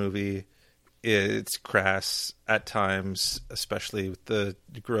flawed movie. It's crass at times, especially with the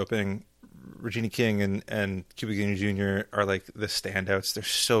groping. Regina King and Cuba Gooding Jr. are like the standouts. They're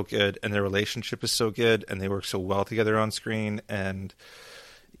so good, and their relationship is so good, and they work so well together on screen. And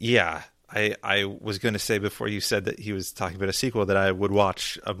yeah, I was going to say before you said that he was talking about a sequel that I would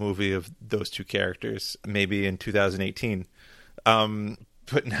watch a movie of those two characters maybe in 2018.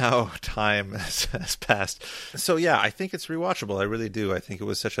 But now time has passed. So yeah, I think it's rewatchable. I really do. I think it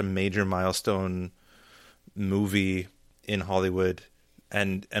was such a major milestone movie in Hollywood,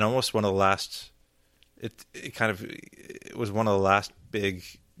 and almost one of the last. It was one of the last big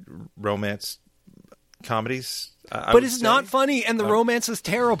romance comedies. But it's not funny, and the romance is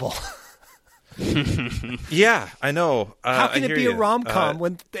terrible. Yeah, I know. How can it be a rom-com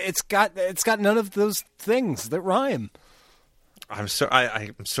when it's got none of those things that rhyme? I'm sorry.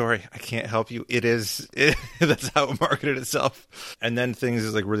 I can't help you. That's how it marketed itself. And then things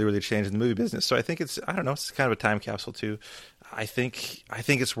is like really, really changed in the movie business. So I think it's kind of a time capsule too. I think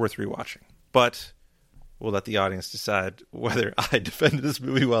it's worth rewatching, but we'll let the audience decide whether I defended this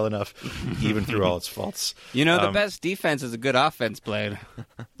movie well enough, even through all its faults. The best defense is a good offense played.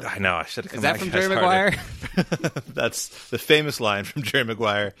 I know. I should have. Is that from Jerry Maguire? That's the famous line from Jerry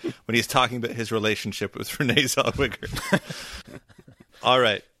Maguire when he's talking about his relationship with Renee Zellweger. All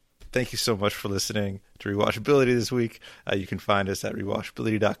right. Thank you so much for listening to Rewatchability this week. You can find us at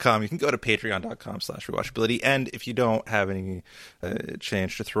rewatchability.com. You can go to patreon.com/rewatchability. And if you don't have any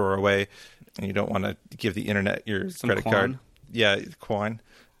change to throw our way and you don't want to give the internet your credit card. Yeah, Quan.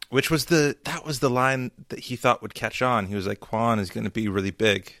 Which was that was the line that he thought would catch on. He was like, Quan is going to be really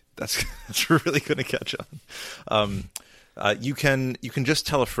big. That's really going to catch on. You can just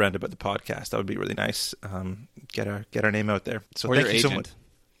tell a friend about the podcast. That would be really nice. Get our name out there. So thank you so much.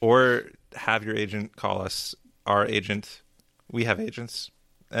 Or have your agent call us. Our agent. We have agents,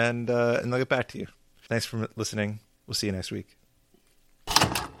 and they'll get back to you. Thanks for listening. We'll see you next week.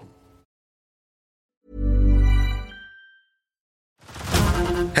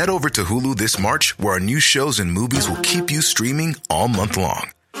 Head over to Hulu this March, where our new shows and movies will keep you streaming all month long.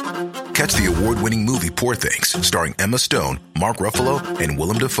 Catch the award-winning movie Poor Things, starring Emma Stone, Mark Ruffalo, and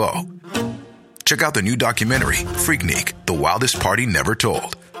Willem Dafoe. Check out the new documentary, Freaknik, The Wildest Party Never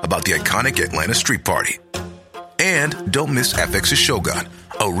Told, about the iconic Atlanta Street Party. And don't miss FX's Shogun,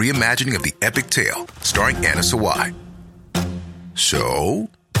 a reimagining of the epic tale starring Anna Sawai. So,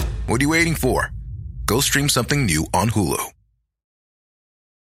 what are you waiting for? Go stream something new on Hulu.